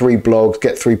 get 3 blogs,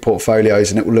 get 3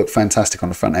 portfolios, and it will look fantastic on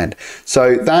the front end.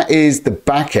 So that is the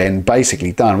back end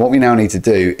basically done. What we now need to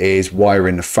do is wire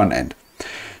in the front end.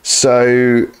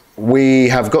 So we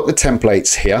have got the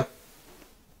templates here,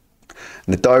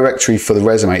 and the directory for the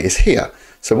resume is here.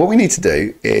 So what we need to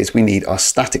do is we need our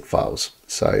static files.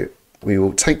 So we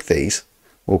will take these,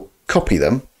 we'll copy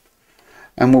them,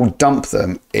 and we'll dump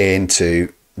them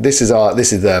into, this is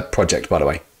the project, by the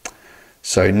way.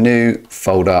 So new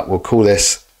folder, we'll call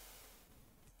this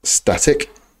static,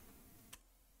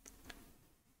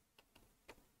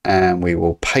 and we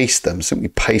will paste them, simply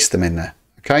paste them in there,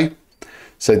 okay?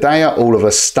 So they are all of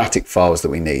the static files that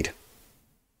we need.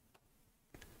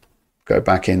 go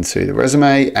back into the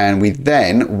resume, and we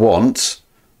then want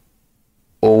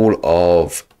all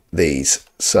of these.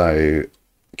 So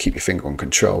keep your finger on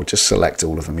control, just select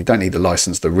all of them. You don't need the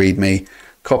license to README,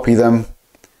 copy them,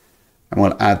 and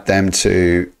we'll add them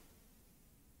to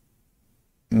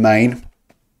main,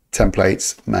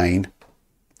 templates, main,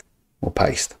 we'll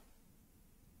paste.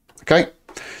 Okay,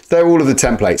 so they're all of the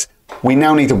templates. We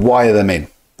now need to wire them in.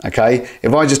 Okay,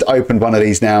 if I just opened one of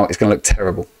these now, it's going to look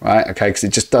terrible, right? Okay, because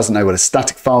it just doesn't know where the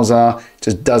static files are, it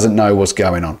just doesn't know what's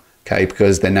going on, okay,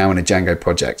 because they're now in a Django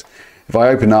project. If I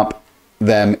open up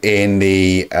them in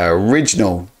the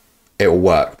original, it will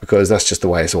work because that's just the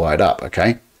way it's wired up,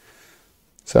 okay?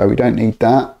 So we don't need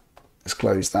that. Let's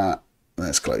close that.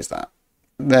 Let's close that.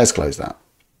 Let's close that.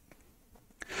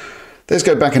 Let's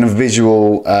go back in a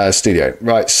Visual Studio.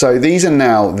 Right, so these are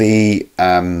now the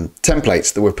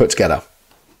templates that we've put together.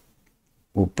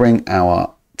 We'll bring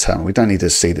our terminal. We don't need to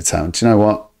see the terminal. Do you know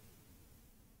what?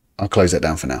 I'll close that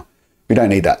down for now. We don't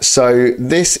need that. So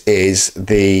this is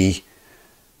the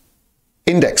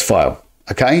index file,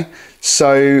 okay?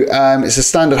 So it's a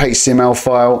standard HTML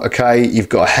file, okay? You've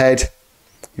got a head,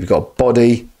 you've got a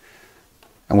body,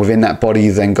 and within that body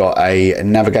you've then got a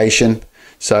navigation.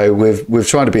 So we've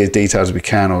tried to be as detailed as we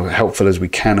can, or helpful as we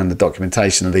can in the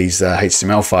documentation of these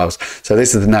HTML files. So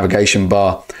this is the navigation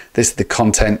bar. This is the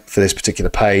content for this particular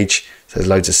page. So there's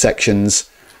loads of sections.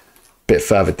 A bit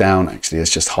further down, actually, let's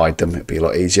just hide them. It'd be a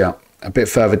lot easier. A bit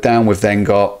further down, we've then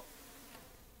got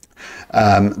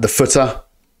the footer.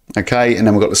 Okay, and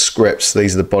then we've got the scripts.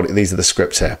 These are the body. These are the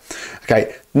scripts here.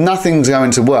 Okay, nothing's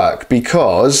going to work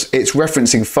because it's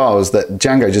referencing files that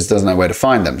Django just doesn't know where to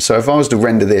find them. So if I was to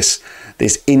render this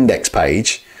index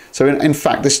page, so in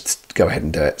fact, let's go ahead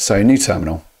and do it. So new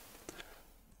terminal,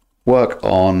 work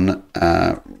on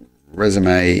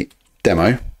resume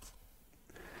demo,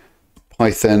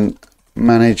 Python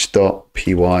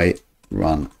manage.py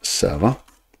run server,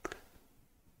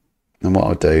 and what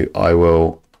I'll do, I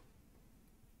will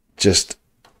just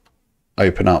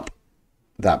open up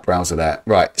that browser there.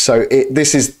 Right, so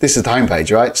this is the home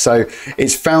page, right? So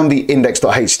it's found the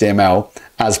index.html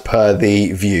as per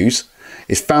the views.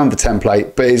 It's found the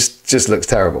template, but it just looks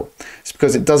terrible. It's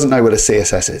because it doesn't know where the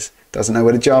CSS is, it doesn't know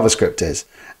where the JavaScript is,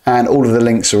 and all of the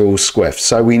links are all squiffed.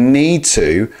 So we need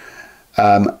to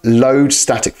load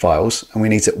static files, and we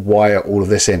need to wire all of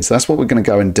this in. So that's what we're going to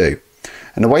go and do.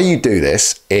 And the way you do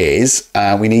this is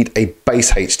we need a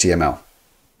base HTML.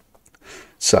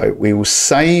 So we will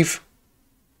save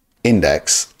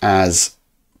index as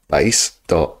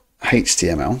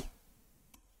base.html.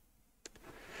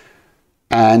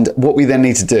 And what we then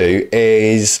need to do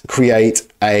is create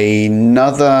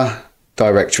another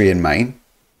directory in main.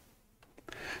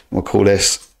 We'll call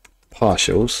this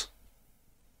partials.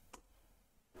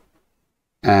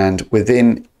 And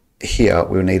within here,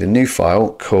 we'll need a new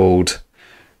file called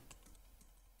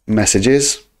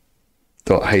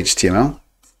messages.html.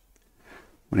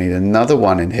 We need another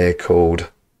one in here called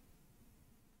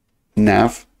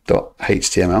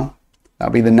nav.html.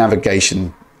 That'll be the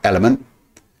navigation element.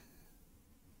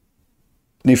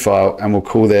 New file, and we'll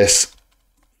call this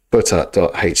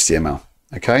footer.html.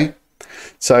 Okay,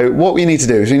 so what we need to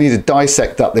do is we need to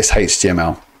dissect up this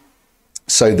HTML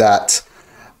so that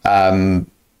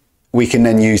we can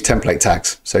then use template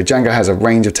tags. So Django has a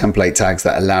range of template tags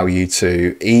that allow you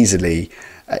to easily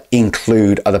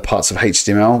include other parts of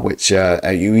HTML, which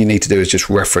you need to do is just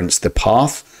reference the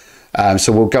path.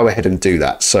 So we'll go ahead and do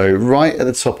that. So right at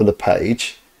the top of the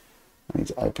page, I need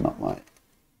to open up my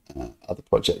other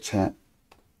project here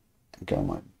and go on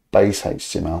my base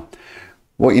HTML.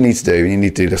 What you need to do, and you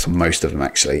need to do this on most of them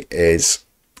actually, is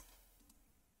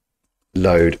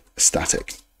load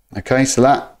static. Okay, so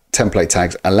that template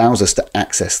tags allows us to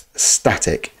access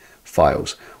static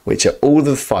files, which are all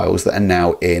the files that are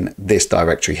now in this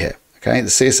directory here. Okay, the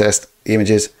CSS, the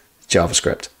images,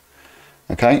 JavaScript.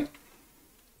 Okay,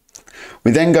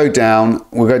 we then go down,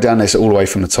 we'll go down this all the way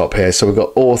from the top here. So we've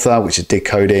got author, which is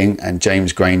decoding, and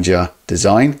James Granger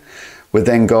design. We've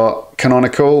then got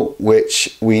canonical,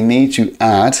 which we need to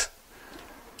add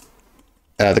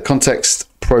the context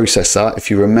processor.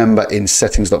 If you remember in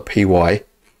settings.py, where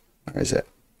is it?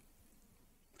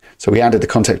 So we added the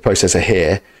context processor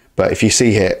here, but if you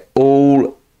see here,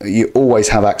 you always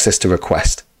have access to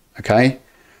request, okay?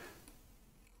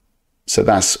 So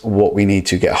that's what we need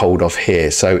to get hold of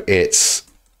here. So it's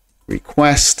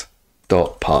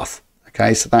request.path,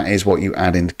 okay? So that is what you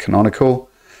add in canonical.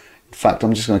 In fact,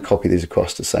 I'm just going to copy these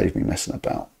across to save me messing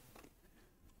about.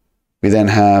 We then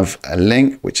have a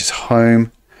link, which is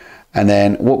home. And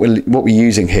then what we're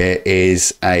using here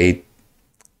is a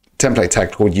template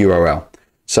tag called URL.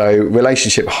 So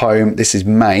relationship home, this is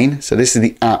main. So this is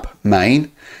the app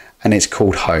main, and it's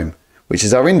called home, which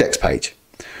is our index page.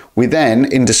 We then,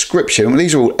 in description, well,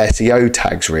 these are all SEO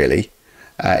tags really,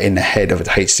 in the head of a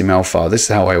HTML file. This is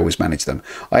how I always manage them.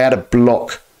 I add a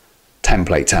block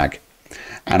template tag,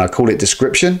 and I call it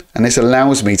description, and this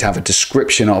allows me to have a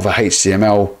description of a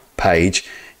HTML page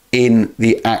in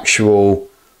the actual,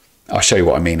 I'll show you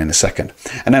what I mean in a second.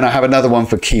 And then I have another one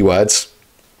for keywords.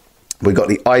 We've got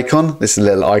the icon. This is a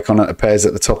little icon that appears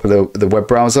at the top of the web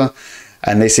browser,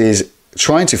 and this is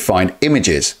trying to find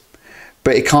images.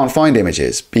 But it can't find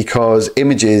images because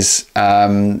images,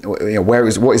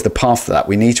 what is the path for that?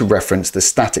 We need to reference the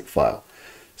static file.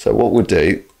 So what we'll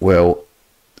do, we'll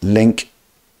link.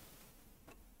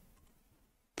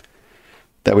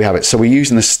 There we have it. So we're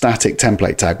using the static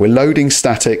template tag. We're loading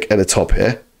static at the top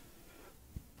here.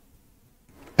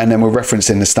 And then we're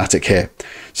referencing the static here.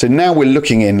 So now we're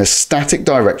looking in the static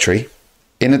directory,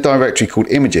 in a directory called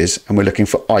images, and we're looking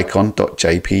for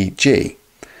icon.jpg.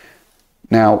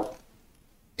 Now,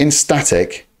 in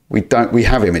static, we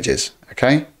have images,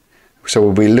 okay? So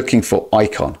we'll be looking for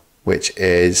icon, which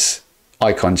is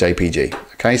icon JPG,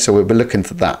 okay? So we'll be looking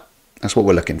for that. That's what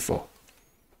we're looking for.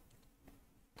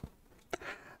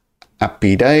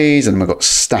 Happy days, and we've got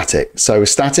static. So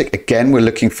static, again, we're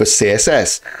looking for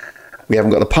CSS. We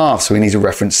haven't got the path, so we need to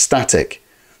reference static.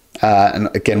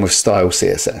 And again, with style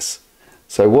CSS.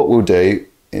 So what we'll do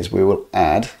is we will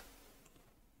add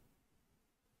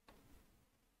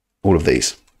all of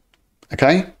these.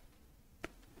 Okay,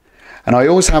 and I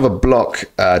always have a block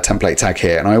template tag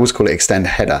here, and I always call it extend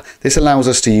header. This allows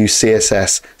us to use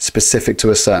CSS specific to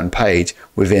a certain page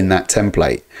within that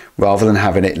template, rather than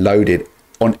having it loaded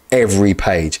on every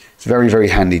page. It's very, very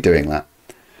handy doing that.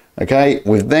 Okay,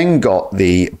 we've then got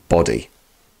the body.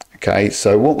 Okay,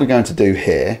 so what we're going to do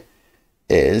here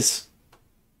is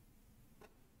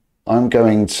I'm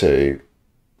going to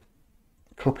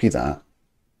copy that.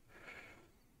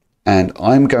 And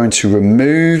I'm going to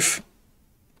remove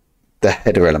the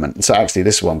header element. So actually,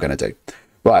 this is what I'm going to do.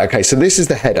 Right, okay, so this is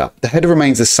the header. The header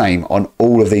remains the same on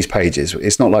all of these pages.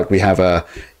 It's not like we have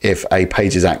if a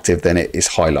page is active, then it is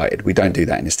highlighted. We don't do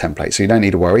that in this template, so you don't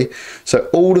need to worry. So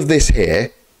all of this here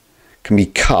can be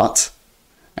cut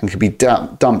and can be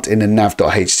dumped in the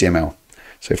nav.html.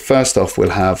 So first off, we'll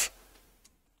have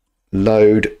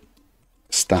load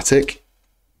static.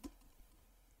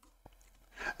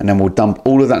 And then we'll dump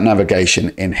all of that navigation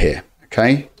in here,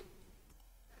 okay?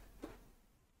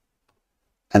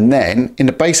 And then in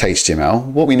the base HTML,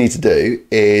 what we need to do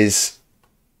is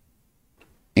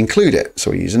include it. So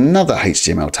we use another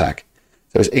HTML tag.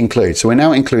 So it's include. So we're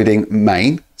now including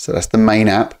main. So that's the main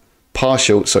app,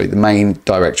 the main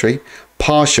directory,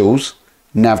 partials,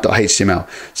 nav.html.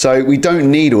 So we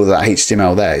don't need all that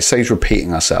HTML there. It saves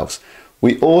repeating ourselves.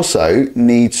 We also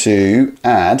need to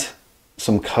add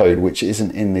some code which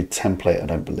isn't in the template, I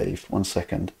don't believe. One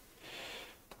second.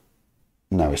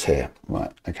 No, it's here.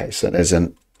 Right. Okay. So there's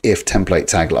an if template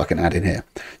tag that I can add in here.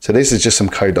 So this is just some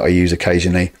code that I use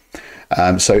occasionally.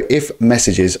 So if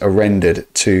messages are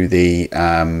rendered to the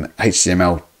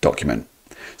HTML document.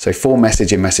 So for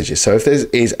message in messages. So if there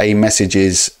is a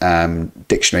messages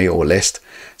dictionary or list,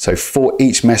 so for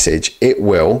each message, it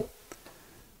will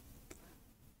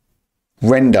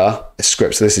render a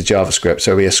script. So this is JavaScript.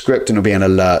 So it'll be a script and it'll be an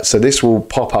alert. So this will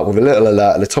pop up with a little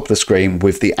alert at the top of the screen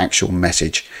with the actual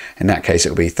message. In that case,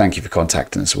 it'll be thank you for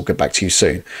contacting us. We'll get back to you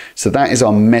soon. So that is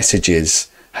our messages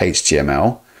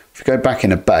HTML. If we go back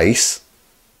in a base,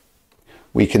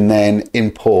 we can then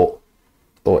import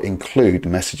or include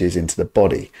messages into the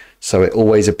body. So it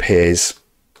always appears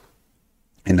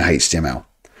in the HTML.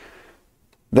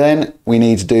 Then we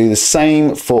need to do the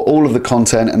same for all of the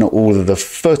content and all of the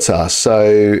footer. So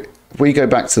if we go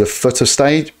back to the footer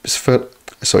stage,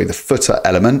 the footer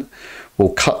element,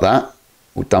 we'll cut that,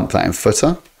 we'll dump that in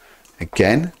footer.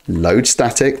 Again, load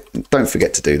static. Don't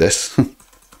forget to do this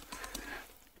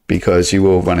because you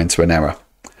will run into an error.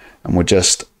 And we'll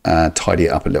just tidy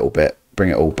it up a little bit, bring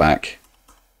it all back.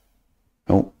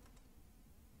 Oh,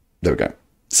 there we go,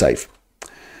 save.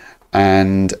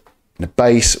 And in the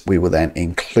base, we will then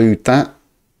include that.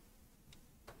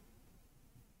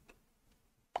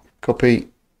 Copy.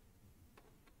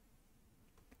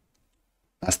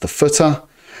 That's the footer.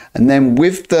 And then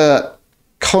with the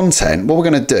content, what we're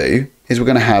going to do is we're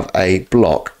going to have a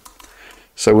block.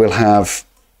 So we'll have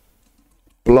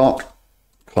block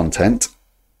content,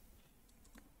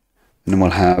 and then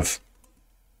we'll have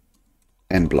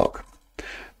end block.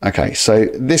 Okay, so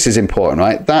this is important,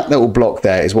 right? That little block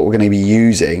there is what we're going to be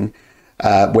using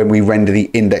when we render the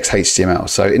index HTML.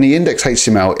 So in the index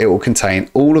HTML, it will contain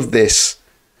all of this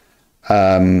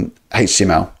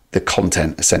HTML, the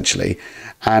content essentially.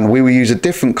 And we will use a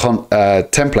different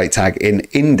template tag in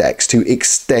index to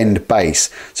extend base.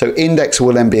 So index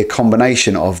will then be a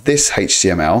combination of this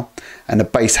HTML and the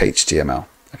base HTML.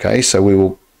 Okay, so we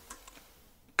will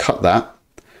cut that.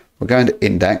 We'll go into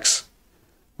index.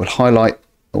 We'll highlight.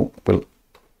 Oh, we'll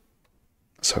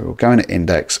go into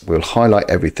index. We'll highlight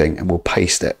everything and we'll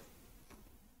paste it.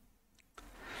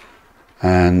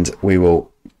 And we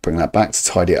will bring that back to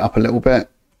tidy it up a little bit.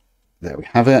 There we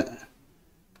have it.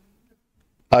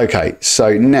 Okay,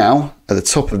 so now at the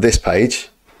top of this page,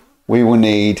 we will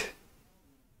need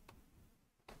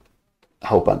a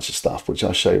whole bunch of stuff, which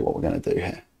I'll show you what we're going to do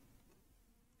here.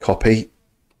 Copy,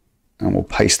 and we'll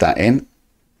paste that in.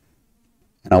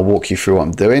 And I'll walk you through what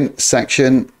I'm doing.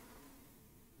 Section,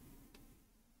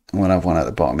 and we'll have one at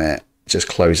the bottom here, just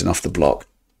closing off the block.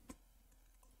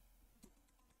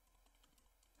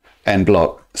 End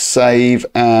block, save,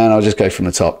 and I'll just go from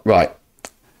the top. Right.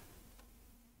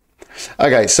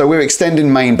 Okay, so we're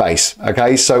extending main base.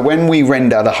 Okay, so when we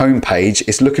render the home page,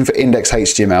 it's looking for index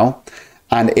HTML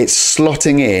and it's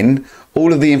slotting in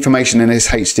all of the information in this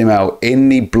HTML in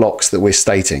the blocks that we're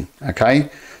stating.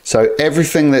 Okay, so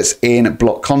everything that's in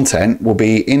block content will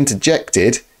be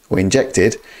injected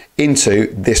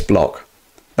into this block.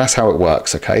 That's how it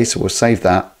works. Okay, so we'll save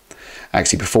that.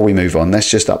 Actually, before we move on, let's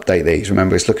just update these.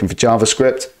 Remember, it's looking for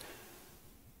JavaScript.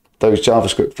 Those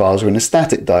JavaScript files are in a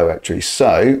static directory.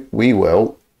 So we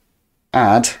will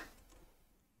add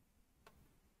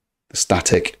the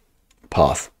static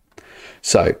path.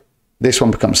 So this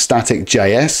one becomes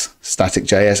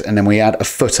static.js, and then we add a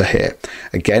footer here.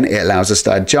 Again, it allows us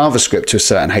to add JavaScript to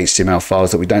certain HTML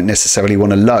files that we don't necessarily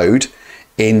want to load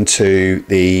into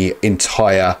the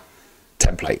entire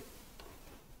template.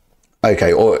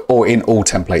 Okay, or in all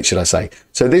templates, should I say.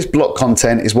 So this block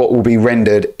content is what will be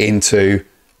rendered into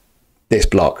this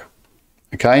block.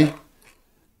 Okay,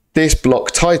 this block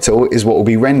title is what will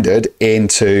be rendered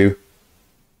into,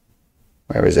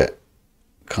 where is it?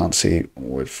 Can't see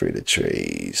wood through the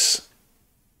trees.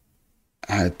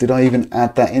 Did I even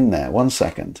add that in there? 1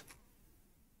 second.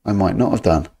 I might not have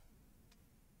done.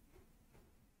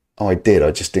 Oh, I did. I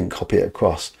just didn't copy it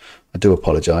across. I do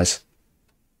apologize.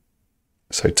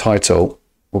 So title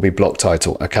will be block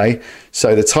title. Okay,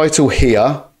 so the title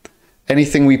here,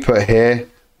 anything we put here,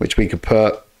 which we could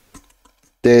put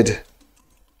did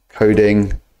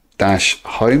coding dash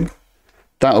home,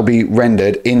 that will be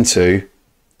rendered into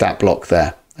that block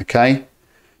there. Okay,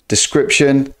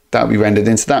 description, that will be rendered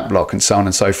into that block, and so on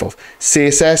and so forth.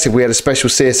 CSS, if we had a special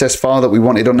CSS file that we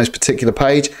wanted on this particular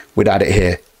page, we'd add it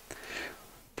here.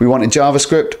 If we wanted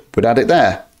JavaScript, we'd add it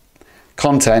there.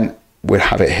 Content, we'd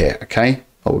have it here. Okay,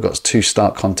 oh, we've got two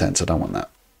start contents. I don't want that.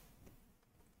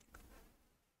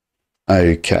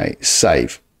 Okay,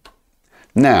 save.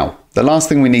 Now, the last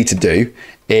thing we need to do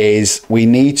is we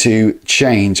need to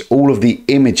change all of the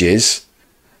images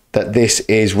that this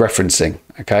is referencing.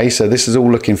 Okay, so this is all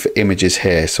looking for images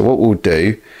here. So what we'll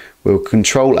do, we'll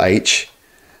Control H,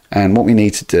 and what we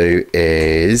need to do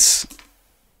is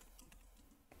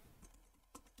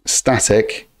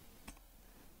static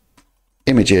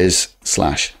images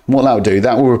slash. What that will do,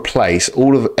 that will replace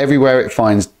all of everywhere it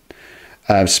finds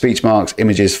speech marks,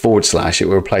 images, / it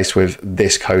will replace with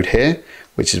this code here,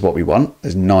 which is what we want.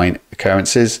 There's 9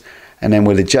 occurrences, and then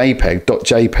with the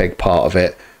 .jpeg part of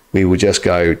it, we will just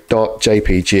go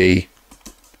 .jpg,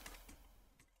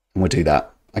 and we'll do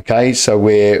that. Okay, so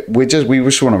we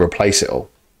just want to replace it all.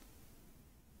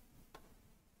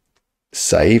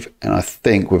 Save, and I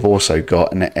think we've also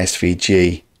got an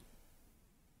SVG.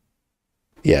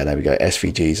 Yeah, there we go,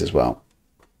 SVGs as well.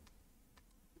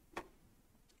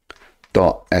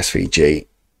 .svg,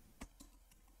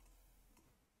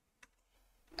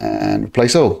 and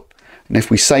replace all. And if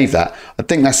we save that, I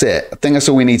think that's it. I think that's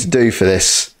all we need to do for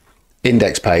this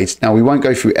index page. Now, we won't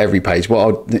go through every page.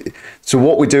 So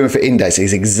what we're doing for index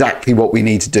is exactly what we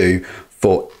need to do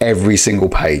for every single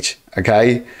page.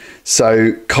 Okay,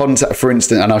 so contact, for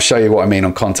instance, and I'll show you what I mean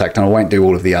on contact, and I won't do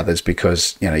all of the others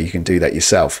because you can do that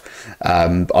yourself.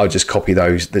 I'll just copy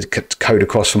the code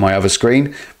across from my other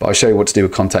screen, but I'll show you what to do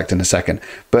with contact in a second.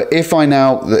 But if I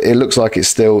now, it looks like it's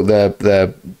still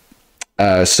the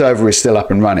server is still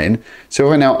up and running. So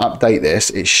if I now update this,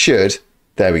 it should.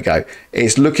 There we go.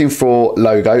 It's looking for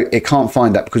logo. It can't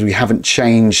find that because we haven't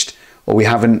changed, or we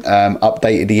haven't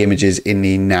updated the images in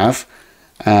the nav.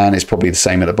 And it's probably the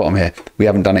same at the bottom here. We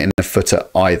haven't done it in the footer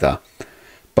either,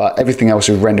 but everything else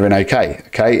is rendering okay.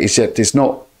 Okay, it's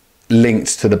not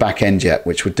linked to the back end yet,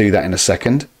 which would do that in a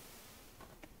second.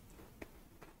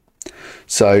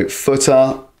 So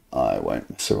footer, I won't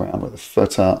mess around with the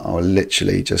footer. I will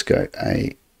literally just go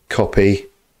a copy,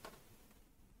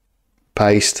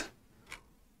 paste.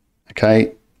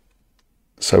 Okay.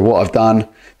 So what I've done,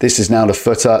 this is now the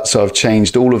footer. So I've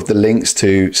changed all of the links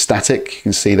to static. You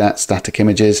can see that, static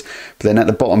images. But then at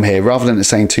the bottom here, rather than it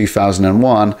saying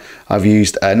 2001, I've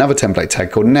used another template tag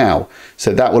called now.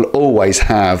 So that will always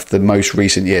have the most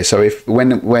recent year. So if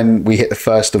when we hit the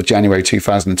 1st of January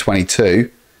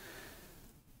 2022,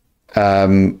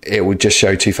 it would just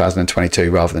show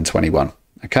 2022 rather than 21.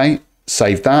 Okay,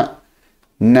 save that.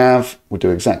 Nav will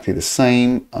do exactly the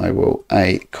same. I will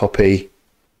copy.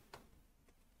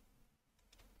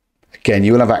 Again,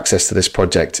 you will have access to this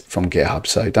project from GitHub,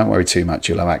 so don't worry too much.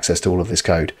 You'll have access to all of this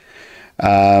code.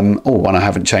 One I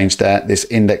haven't changed there. This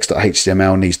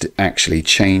index.html needs to actually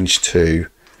change to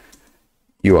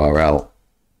URL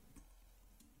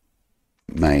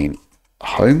main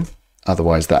home.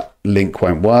 Otherwise, that link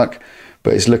won't work.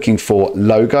 But it's looking for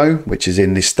logo, which is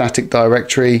in the static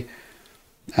directory.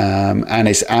 And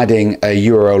it's adding a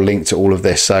URL link to all of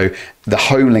this. So the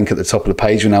home link at the top of the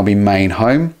page will now be main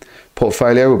home.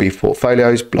 Portfolio will be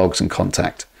portfolios, blogs, and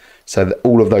contact. So that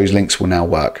all of those links will now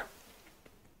work.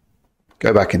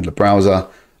 Go back into the browser,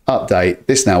 update.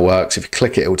 This now works. If you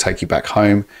click it, it will take you back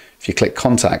home. If you click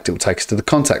contact, it will take us to the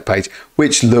contact page,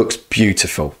 which looks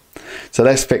beautiful. So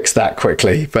let's fix that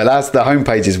quickly. But that's the home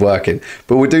page is working.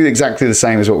 But we'll do exactly the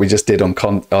same as what we just did on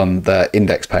the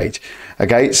index page.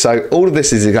 Okay, so all of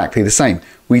this is exactly the same.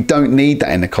 We don't need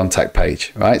that in the contact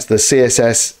page, right? So the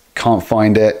CSS can't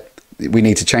find it. We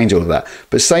need to change all of that.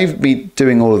 But save me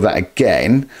doing all of that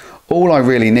again. All I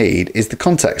really need is the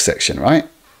contact section, right?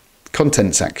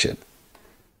 Content section.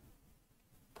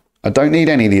 I don't need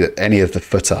any of the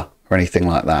footer or anything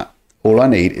like that. All I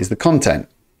need is the content.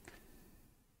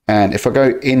 And if I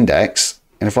go index,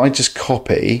 and if I just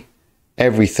copy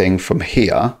everything from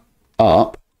here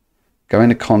up, go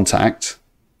into contact,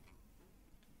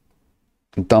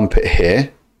 and dump it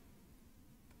here.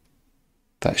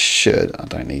 That should, I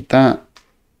don't need that.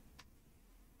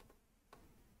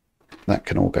 That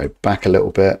can all go back a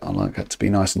little bit. I like that to be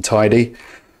nice and tidy.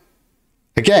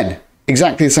 Again,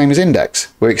 exactly the same as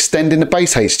index. We're extending the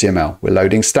base HTML. We're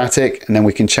loading static, and then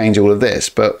we can change all of this.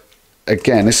 But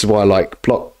again, this is why I like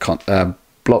block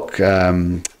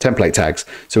template tags.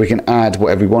 So we can add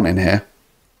whatever we want in here.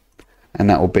 And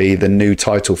that will be the new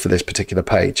title for this particular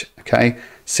page. Okay,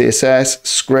 CSS,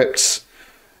 scripts,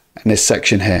 and this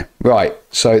section here. Right,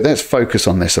 so let's focus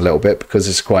on this a little bit because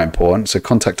it's quite important. So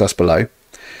contact us below.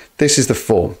 This is the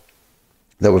form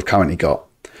that we've currently got.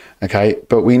 Okay,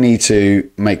 but we need to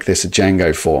make this a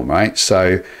Django form, right?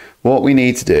 So what we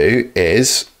need to do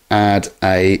is add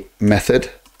a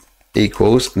method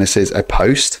equals, and this is a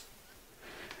post,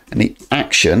 and the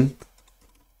action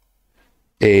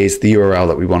is the URL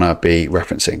that we want to be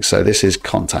referencing. So this is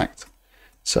contact.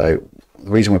 So the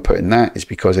reason we're putting that is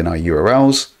because in our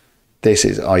URLs, this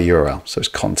is our URL. So it's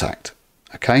contact.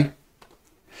 Okay.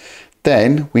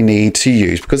 Then we need to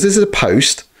use, because this is a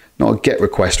post, not a GET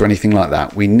request or anything like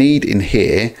that, we need in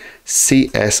here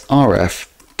CSRF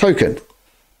token.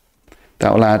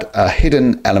 That will add a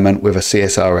hidden element with a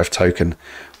CSRF token,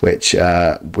 which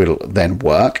will then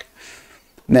work.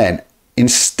 Then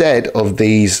instead of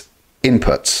these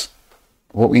inputs,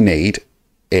 what we need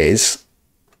is,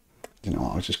 you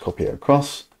know, I'll just copy it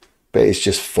across, but it's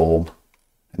just form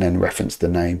and then reference the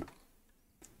name.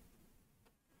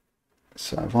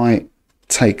 So if I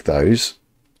take those,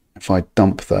 if I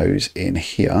dump those in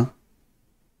here,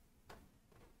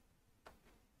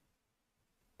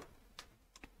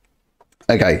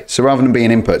 okay, so rather than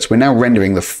being inputs, we're now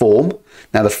rendering the form.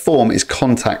 Now the form is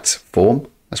contact form.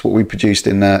 That's what we produced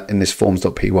in this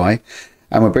forms.py.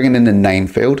 And we're bringing in the name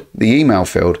field, the email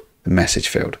field, the message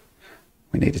field.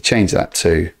 We need to change that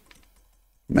to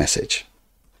message.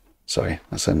 Sorry,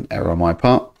 that's an error on my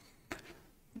part.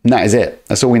 And that is it.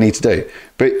 That's all we need to do.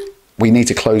 But we need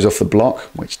to close off the block,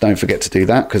 which don't forget to do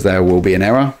that because there will be an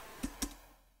error.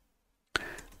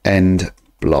 End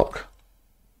block.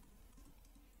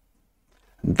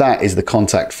 That is the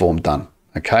contact form done.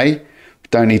 Okay, we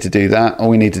don't need to do that. All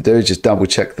we need to do is just double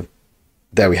check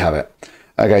there we have it.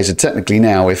 Okay, so technically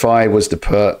now if I was to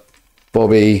put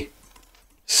Bobby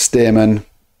Stearman,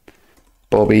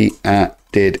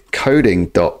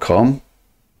 Bobby@didcoding.com,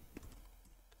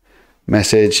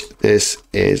 message, this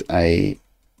is a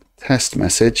test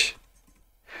message.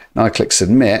 Now I click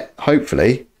submit,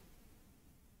 hopefully,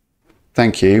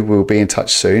 thank you, we'll be in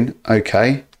touch soon.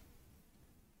 Okay,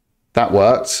 that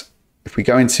worked. If we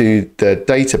go into the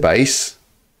database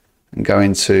and go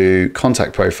into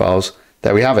contact profiles,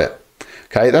 there we have it.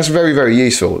 Okay, that's very, very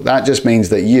useful. That just means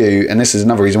that you, and this is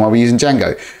another reason why we're using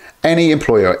Django, any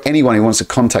employer, anyone who wants to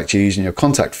contact you using your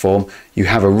contact form, you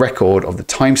have a record of the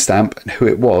timestamp and who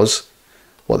it was,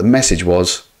 what the message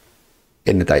was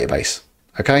in the database.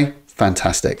 Okay,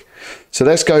 fantastic. So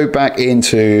let's go back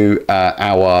into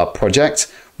our project.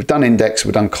 We've done index,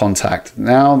 we've done contact.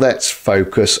 Now let's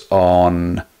focus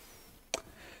on,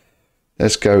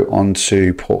 let's go on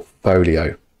to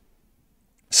portfolio.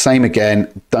 Same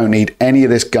again, don't need any of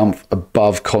this gumph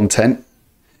above content.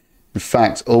 In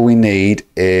fact, all we need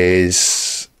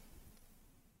is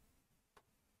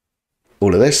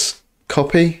all of this,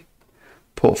 copy,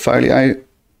 portfolio,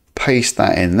 paste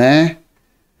that in there.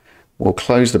 We'll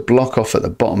close the block off at the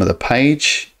bottom of the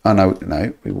page. Oh,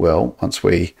 no, we will once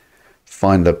we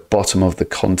find the bottom of the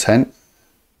content.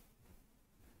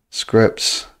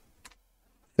 Scripts, I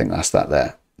think that's that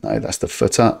there. No, that's the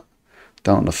footer.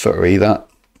 Don't want the footer either.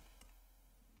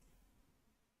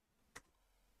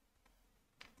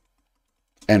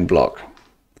 End block.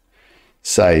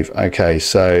 Save. Okay,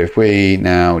 so if we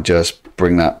now just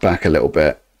bring that back a little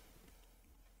bit,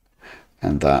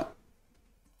 and that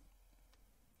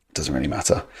doesn't really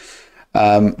matter.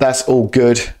 That's all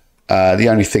good. The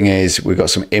only thing is we've got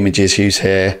some image issues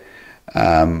here,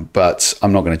 but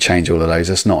I'm not going to change all of those.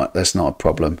 That's not a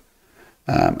problem.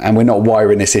 And we're not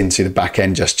wiring this into the back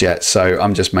end just yet, so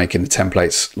I'm just making the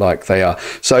templates like they are.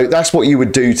 So that's what you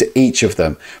would do to each of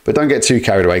them, but don't get too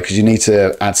carried away because you need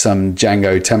to add some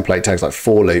Django template tags like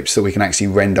for loops so we can actually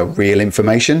render real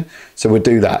information. So we'll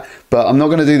do that, but I'm not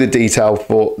going to do the detail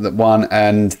for the one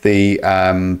and the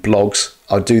blogs.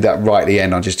 I'll do that right at the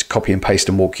end. I'll just copy and paste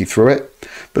and walk you through it,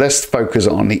 but let's focus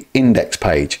on the index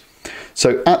page.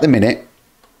 So at the minute,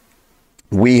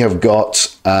 we have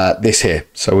got this here.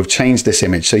 So we've changed this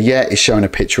image. So yeah, it's showing a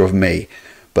picture of me,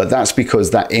 but that's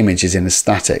because that image is in the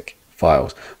static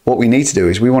files. What we need to do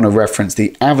is we want to reference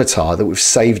the avatar that we've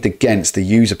saved against the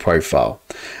user profile.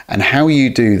 And how you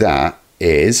do that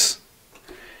is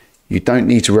you don't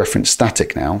need to reference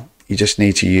static now. You just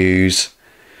need to use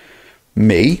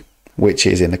me, which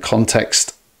is in the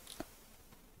context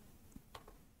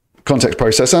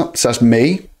processor. So that's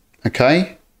me,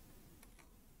 okay?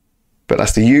 But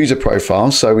that's the user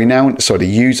profile. So we now, sorry, the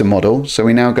user model. So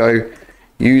we now go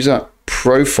user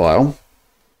profile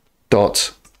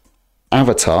dot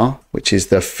avatar, which is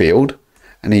the field,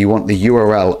 and then you want the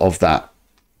URL of that.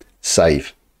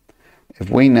 Save. If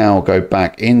we now go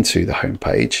back into the home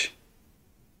page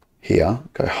here,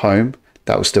 go home,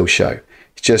 that will still show.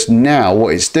 It's just now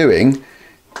what it's doing,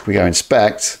 if we go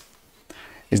inspect,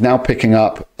 is now picking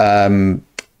up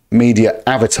media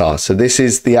avatar. So this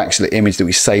is the actual image that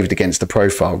we saved against the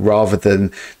profile rather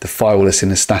than the file that's in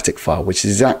the static file, which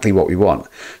is exactly what we want.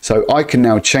 So I can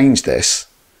now change this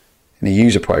in the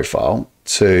user profile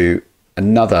to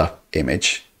another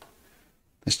image.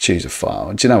 Let's choose a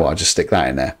file. Do you know what? I'll just stick that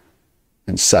in there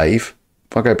and save.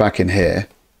 If I go back in here,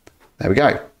 there we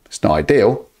go. It's not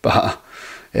ideal, but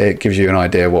it gives you an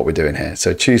idea of what we're doing here.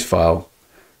 So choose file,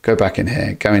 go back in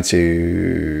here, go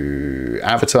into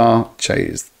avatar,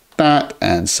 choose that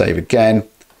and save again.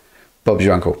 Bob's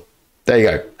your uncle. There you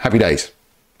go. Happy days.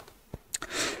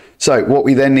 So what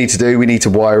we then need to do, we need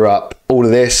to wire up all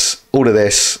of this,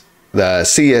 the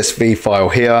CSV file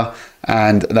here,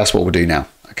 and that's what we'll do now.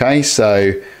 Okay,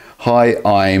 so hi,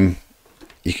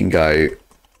 you can go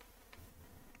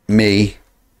me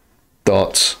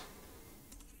dot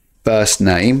first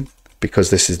name,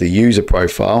 because this is the user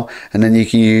profile, and then you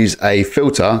can use a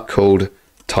filter called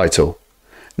title.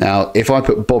 Now, if I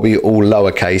put Bobby all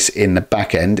lowercase in the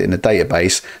back end, in the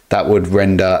database, that would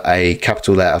render a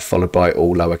capital letter followed by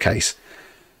all lowercase.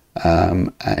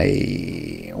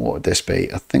 What would this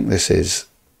be? I think this is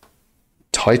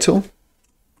title.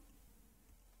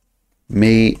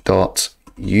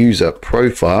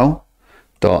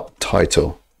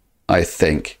 me.userprofile.title, I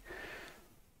think.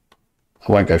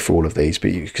 I won't go through all of these,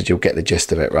 but because you'll get the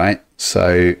gist of it, right?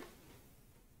 So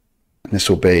this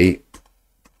will be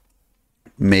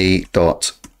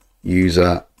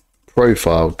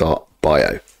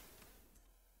me.userprofile.bio.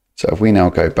 So if we now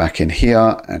go back in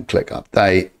here and click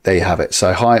update, there you have it.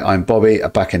 So hi, I'm Bobby, a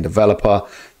backend developer.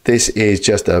 This is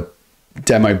just a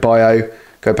demo bio.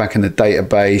 Go back in the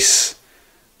database,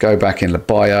 go back in the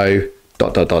bio,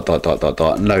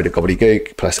 and load a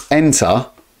gobbledygook, press enter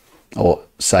or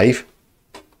save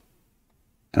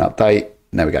and update.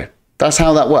 And there we go. That's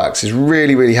how that works. It's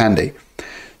really, really handy.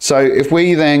 So if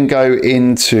we then go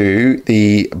into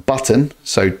the button,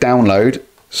 so download,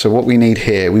 so what we need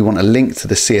here, we want a link to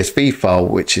the CSV file,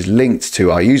 which is linked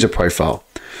to our user profile.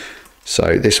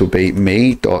 So this will be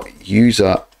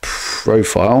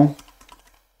me.userprofile.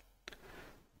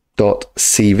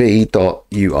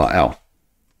 .cv.url.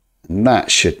 And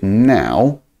that should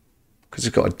now, because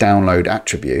it's got a download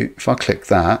attribute, if I click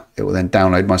that, it will then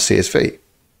download my CV,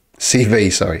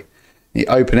 sorry. You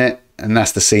open it, and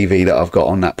that's the CV that I've got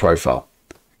on that profile.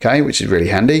 Okay, which is really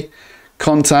handy.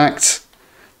 Contact,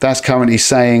 that's currently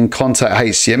saying contact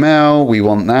HTML. We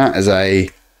want that as a...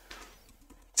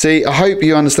 See, I hope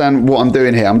you understand what I'm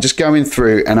doing here. I'm just going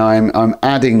through and I'm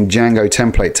adding Django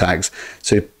template tags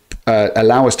to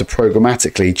allow us to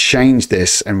programmatically change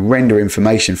this and render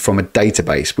information from a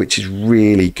database, which is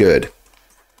really good,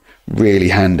 really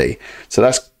handy. So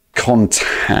that's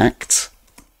contact.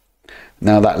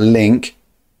 Now that link,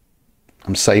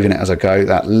 I'm saving it as I go.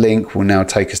 That link will now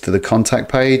take us to the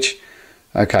contact page.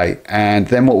 Okay, and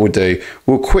then what we'll do,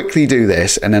 we'll quickly do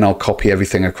this and then I'll copy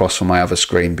everything across from my other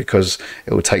screen because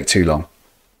it will take too long.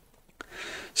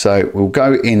 So we'll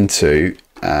go into,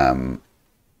 yeah,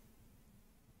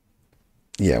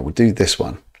 we'll do this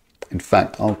one. In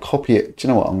fact, I'll copy it. Do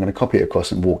you know what? I'm going to copy it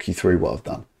across and walk you through what I've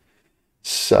done.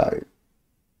 So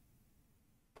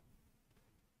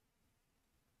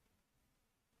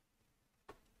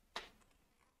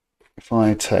if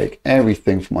I take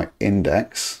everything from my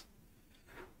index,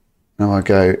 now I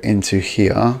go into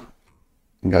here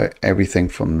and go everything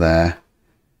from there.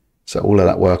 So all of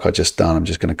that work I just done, I'm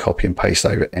just going to copy and paste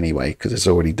over it anyway, because it's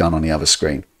already done on the other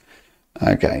screen.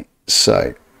 Okay,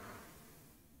 so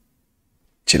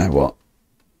do you know what?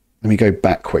 Let me go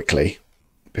back quickly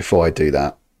before I do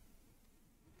that,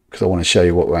 because I want to show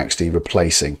you what we're actually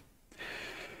replacing.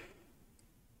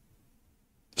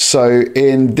 So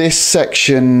in this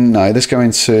section, no, let's go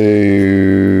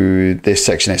into this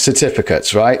section here,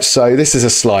 certificates, right? So this is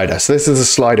a slider. So this is a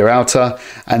slider outer,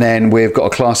 and then we've got a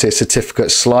class here,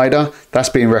 certificate slider. That's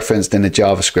being referenced in the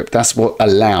JavaScript. That's what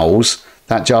allows,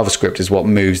 that JavaScript is what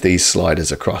moves these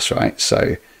sliders across, right?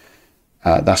 So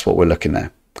that's what we're looking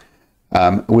there.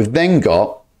 We've then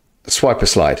got a swiper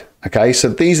slide. Okay, so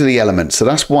these are the elements. So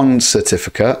that's one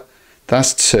certificate,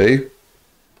 that's two,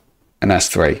 and that's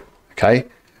three. Okay.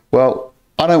 Well,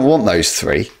 I don't want those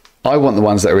three. I want the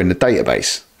ones that are in the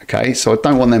database. Okay, so I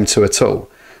don't want them two at all.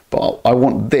 But I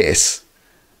want this.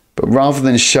 But rather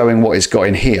than showing what it's got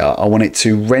in here, I want it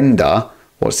to render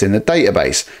what's in the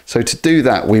database. So to do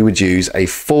that, we would use a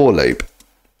for loop.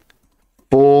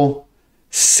 For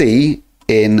C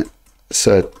in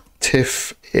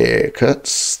certificates.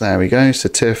 There we go,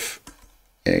 certificates.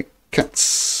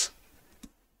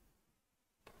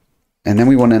 And then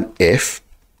we want an if.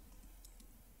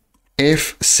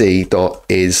 If C dot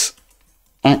is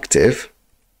active,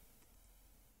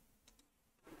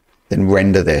 then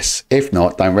render this. If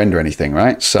not, don't render anything,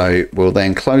 right? So we'll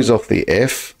then close off the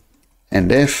if,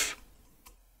 and if,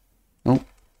 oh,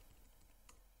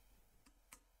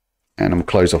 and I'm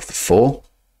close off the for,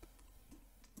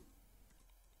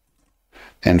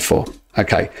 and for.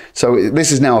 Okay, so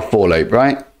this is now a for loop,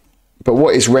 right? But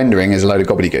what it's rendering is a load of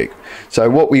gobbledygook. So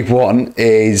what we want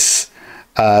is,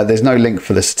 there's no link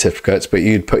for the certificates, but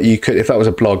you could, if that was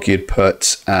a blog, you'd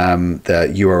put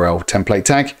the URL template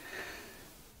tag.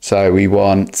 So we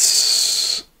want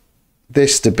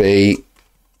this to be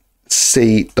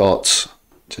C dot,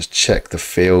 just check the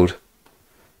field,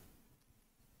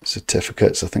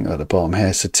 certificates, I think at the bottom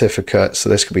here, certificates. So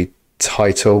this could be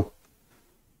title.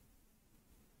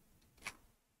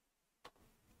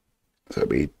 So it'd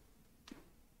be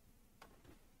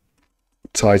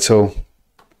title.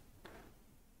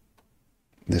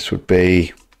 This would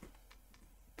be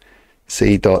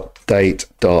c.date.date.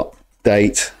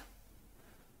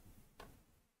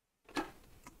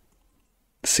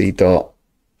 C dot,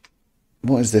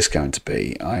 what is this going to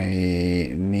be?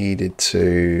 I needed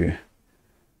to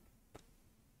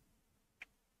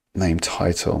name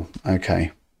title.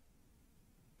 Okay.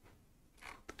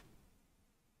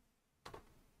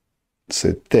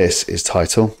 So this is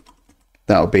title.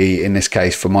 That would be, in this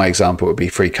case, for my example, it would be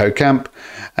freeCodeCamp.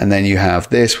 And then you have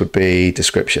this would be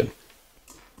description.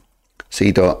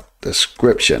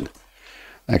 C.description.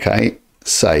 Okay,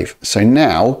 save. So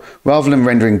now, rather than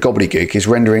rendering gobbledygook, is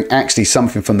rendering actually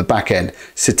something from the back end.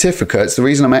 Certificates, the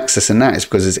reason I'm accessing that is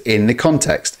because it's in the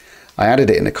context. I added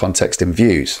it in the context in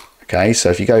views. Okay, so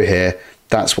if you go here,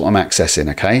 that's what I'm accessing.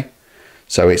 Okay,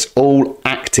 so it's all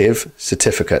active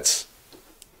certificates.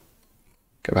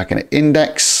 Go back in the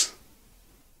index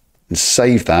and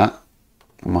save that.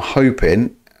 I'm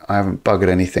hoping I haven't buggered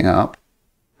anything up.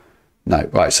 No,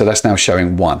 right, so that's now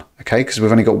showing one, okay, because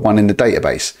we've only got one in the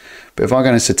database. But if I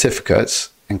go to certificates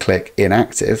and click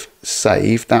inactive,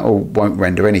 save, that won't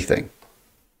render anything.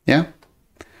 Yeah?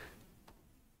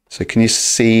 So can you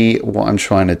see what I'm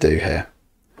trying to do here?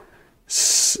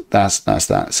 That's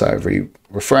that. So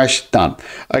refresh, done.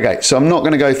 Okay, so I'm not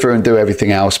going to go through and do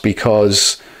everything else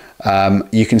because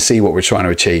you can see what we're trying to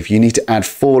achieve. You need to add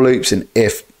for loops and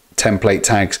if template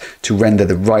tags to render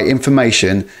the right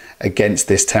information against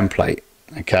this template.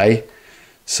 Okay,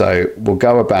 so we'll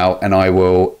go about and I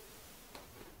will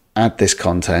add this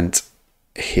content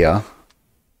here,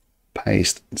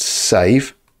 paste,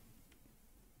 save,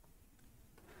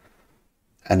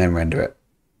 and then render it.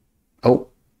 Oh,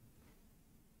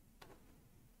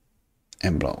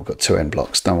 end block. We've got 2 end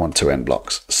blocks. Don't want 2 end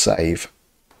blocks. Save.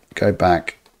 Go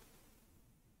back.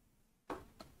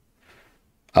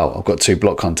 Oh, I've got 2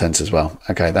 block contents as well.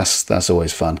 Okay, that's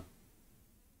always fun.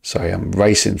 Sorry, I'm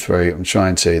racing through. I'm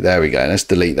trying to. There we go. Let's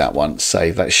delete that one.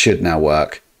 Save. That should now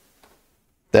work.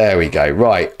 There we go.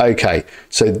 Right. Okay.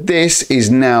 So this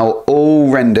is now all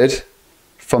rendered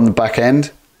from the back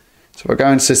end. So if I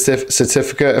go into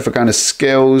certificate, if I go into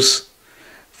skills,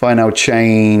 if I now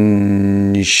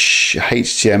change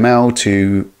HTML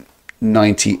to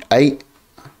 98,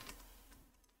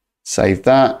 save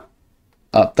that,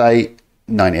 update,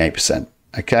 98%.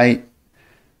 Okay.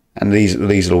 And these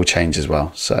will all change as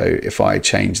well. So if I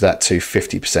change that to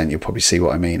 50%, you'll probably see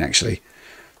what I mean actually.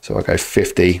 So I go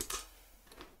 50.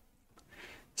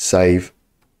 Save.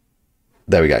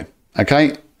 There we go.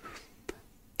 Okay.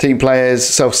 Team players,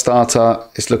 self-starter.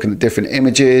 It's looking at different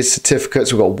images.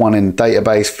 Certificates, we've got 1 in the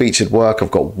database. Featured work, I've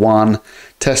got 1.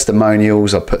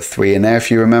 Testimonials, I put 3 in there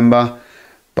if you remember.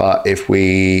 But if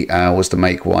we was to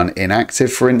make one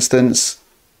inactive, for instance,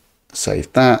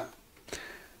 save that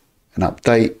and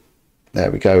update. There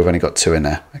we go. We've only got 2 in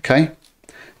there. Okay.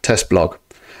 Test blog.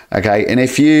 Okay, and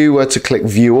if you were to click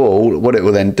view all, what it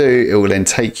will then do, it will then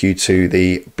take you to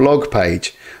the blog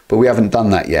page, but we haven't done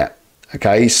that yet.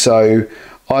 Okay, so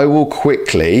I will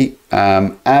quickly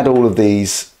add all of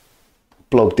these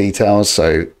blog details.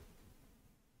 So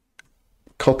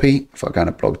copy, if I go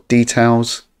into blog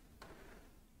details,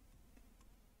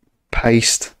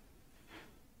 paste.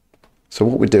 So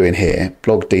what we're doing here, and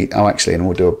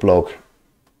we'll do a blog.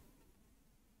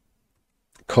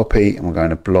 Copy, and we're going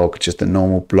to blog, just a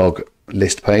normal blog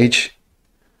list page.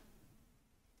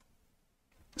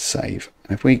 Save.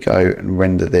 And if we go and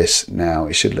render this now,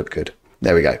 it should look good.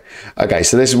 There we go. Okay,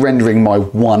 so this is rendering my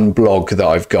 1 blog that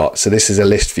I've got. So this is a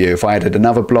list view. If I added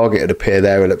another blog, it would appear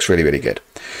there. It looks really, really good.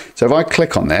 So if I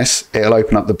click on this, it'll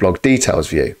open up the blog details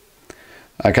view.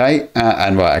 Okay,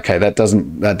 and right, okay, that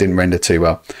didn't render too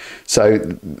well. So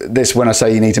this, when I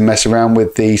say you need to mess around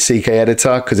with the CK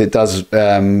editor, because it does,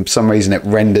 some reason it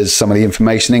renders some of the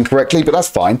information incorrectly, but that's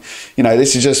fine. You know,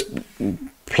 this is just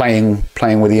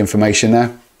playing with the information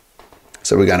there.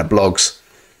 So we're going to blogs,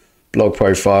 blog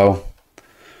profile.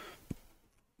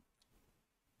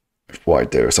 What I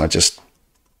do is I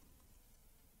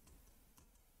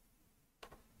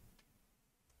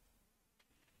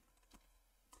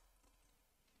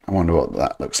wonder what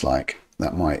that looks like.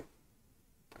 That might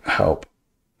help.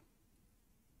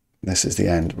 This is the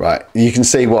end, right? You can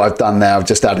see what I've done there. I've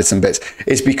just added some bits.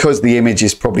 It's because the image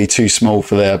is probably too small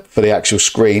for the actual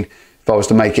screen. If I was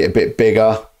to make it a bit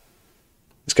bigger,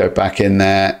 let's go back in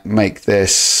there, make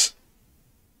this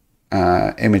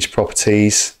image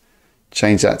properties,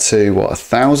 change that to what,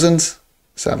 1000?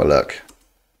 Let's have a look.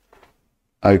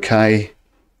 Okay,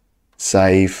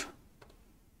 save.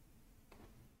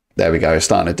 There we go. It's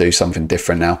starting to do something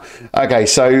different now. Okay,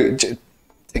 so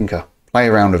tinker, play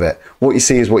around with it. What you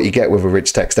see is what you get with a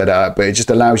rich text editor, but it just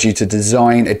allows you to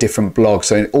design a different blog.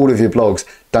 So all of your blogs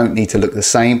don't need to look the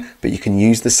same, but you can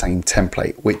use the same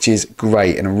template, which is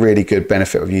great and a really good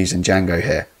benefit of using Django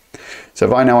here. So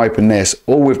if I now open this,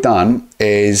 all we've done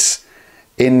is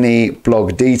in the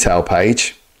blog detail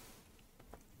page,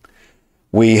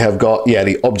 we have got,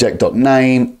 the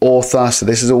object.name, author. So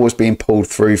this is always being pulled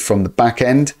through from the back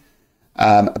end.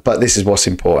 But this is what's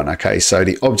important. Okay, so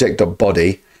the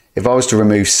object.body, if I was to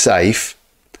remove safe,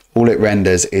 all it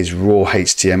renders is raw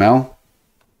HTML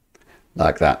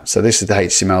like that. So this is the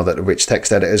HTML that the rich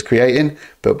text editor is creating,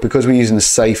 but because we're using the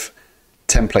safe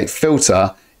template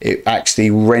filter, it actually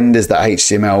renders that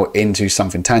HTML into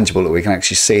something tangible that we can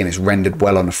actually see, and it's rendered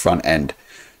well on the front end.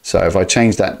 So if I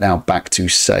change that now back to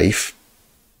safe,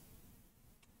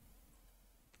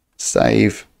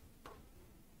 save,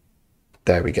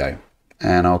 there we go.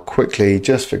 And I'll quickly,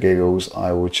 just for giggles,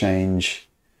 I will change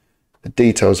the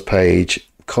details page,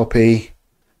 copy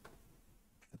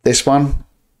this one.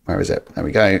 Where is it? There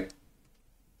we go.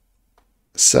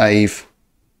 Save,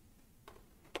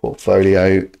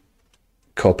 portfolio,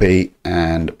 copy,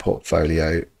 and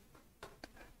portfolio,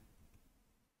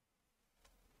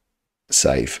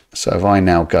 save. So if I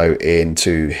now go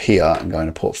into here and go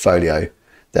into portfolio,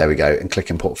 There we go, and click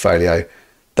in portfolio.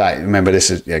 That, remember, this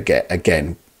is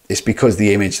again, it's because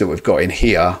the image that we've got in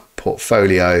here,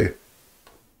 portfolio.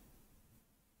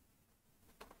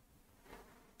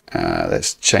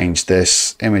 Let's change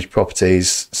this image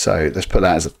properties. So let's put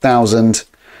that as 1,000,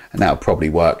 and that'll probably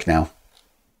work now.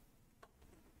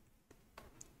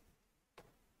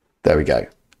 There we go.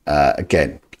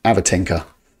 Again, have a tinker.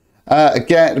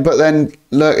 Again, but then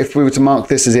look, if we were to mark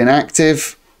this as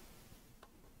inactive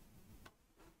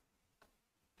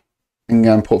and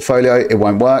go in portfolio, it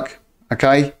won't work.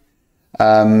 Okay.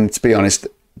 To be honest,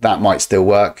 that might still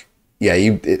work. Yeah,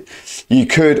 you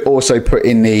could also put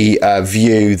in the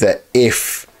view that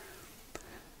if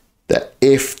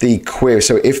the query,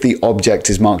 so if the object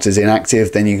is marked as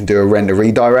inactive, then you can do a render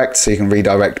redirect, so you can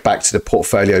redirect back to the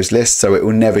portfolios list, so it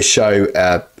will never show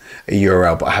a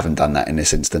URL, but I haven't done that in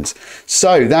this instance.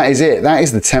 So that is it. That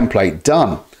is the template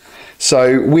done.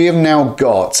 So we have now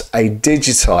got a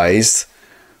digitized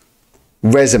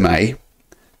resume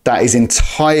that is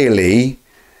entirely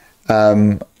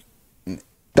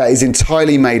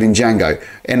made in Django,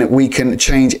 and we can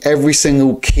change every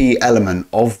single key element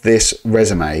of this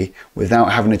resume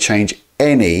without having to change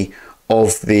any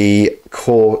of the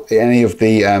core, any of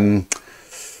the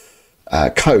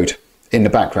code in the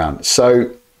background.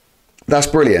 So that's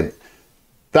brilliant.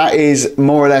 That is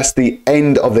more or less the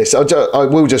end of this. I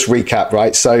will just recap,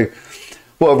 right? So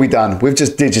what have we done? We've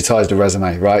just digitized a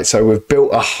resume, right? So we've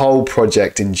built a whole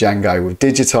project in Django. We've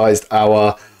digitized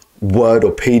our Word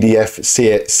or PDF,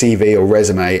 CV or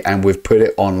resume, and we've put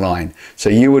it online. So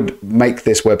you would make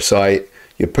this website,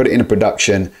 you put it in a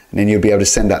production, and then you'll be able to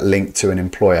send that link to an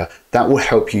employer. That will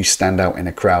help you stand out in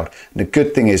a crowd. And the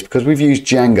good thing is, because we've used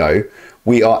Django,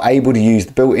 we are able to use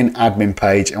the built-in admin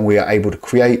page, and we are able to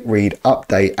create, read,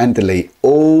 update, and delete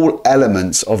all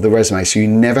elements of the resume, so you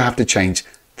never have to change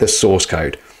the source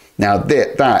code. Now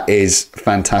that is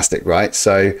fantastic, right?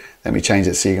 So let me change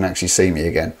it so you can actually see me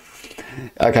again.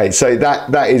 Okay, so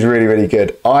that is really, really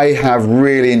good. I have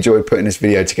really enjoyed putting this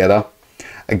video together.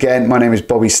 Again, my name is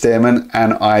Bobby Stearman,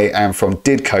 and I am from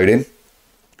Did Coding.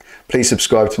 Please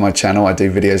subscribe to my channel. I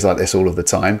do videos like this all of the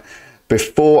time.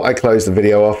 Before I close the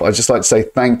video off, I'd just like to say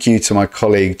thank you to my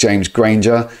colleague James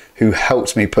Granger, who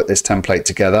helped me put this template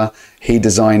together. He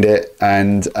designed it,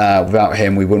 and without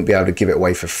him, we wouldn't be able to give it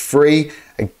away for free.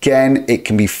 Again, it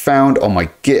can be found on my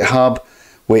GitHub,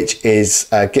 which is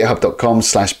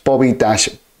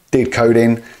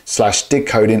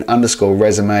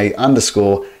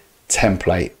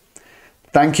github.com/bobby-didcoding/didcoding_resume_template.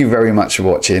 Thank you very much for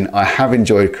watching. I have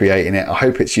enjoyed creating it. I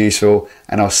hope it's useful,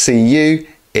 and I'll see you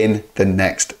in the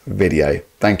next video.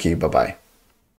 Thank you. Bye-bye.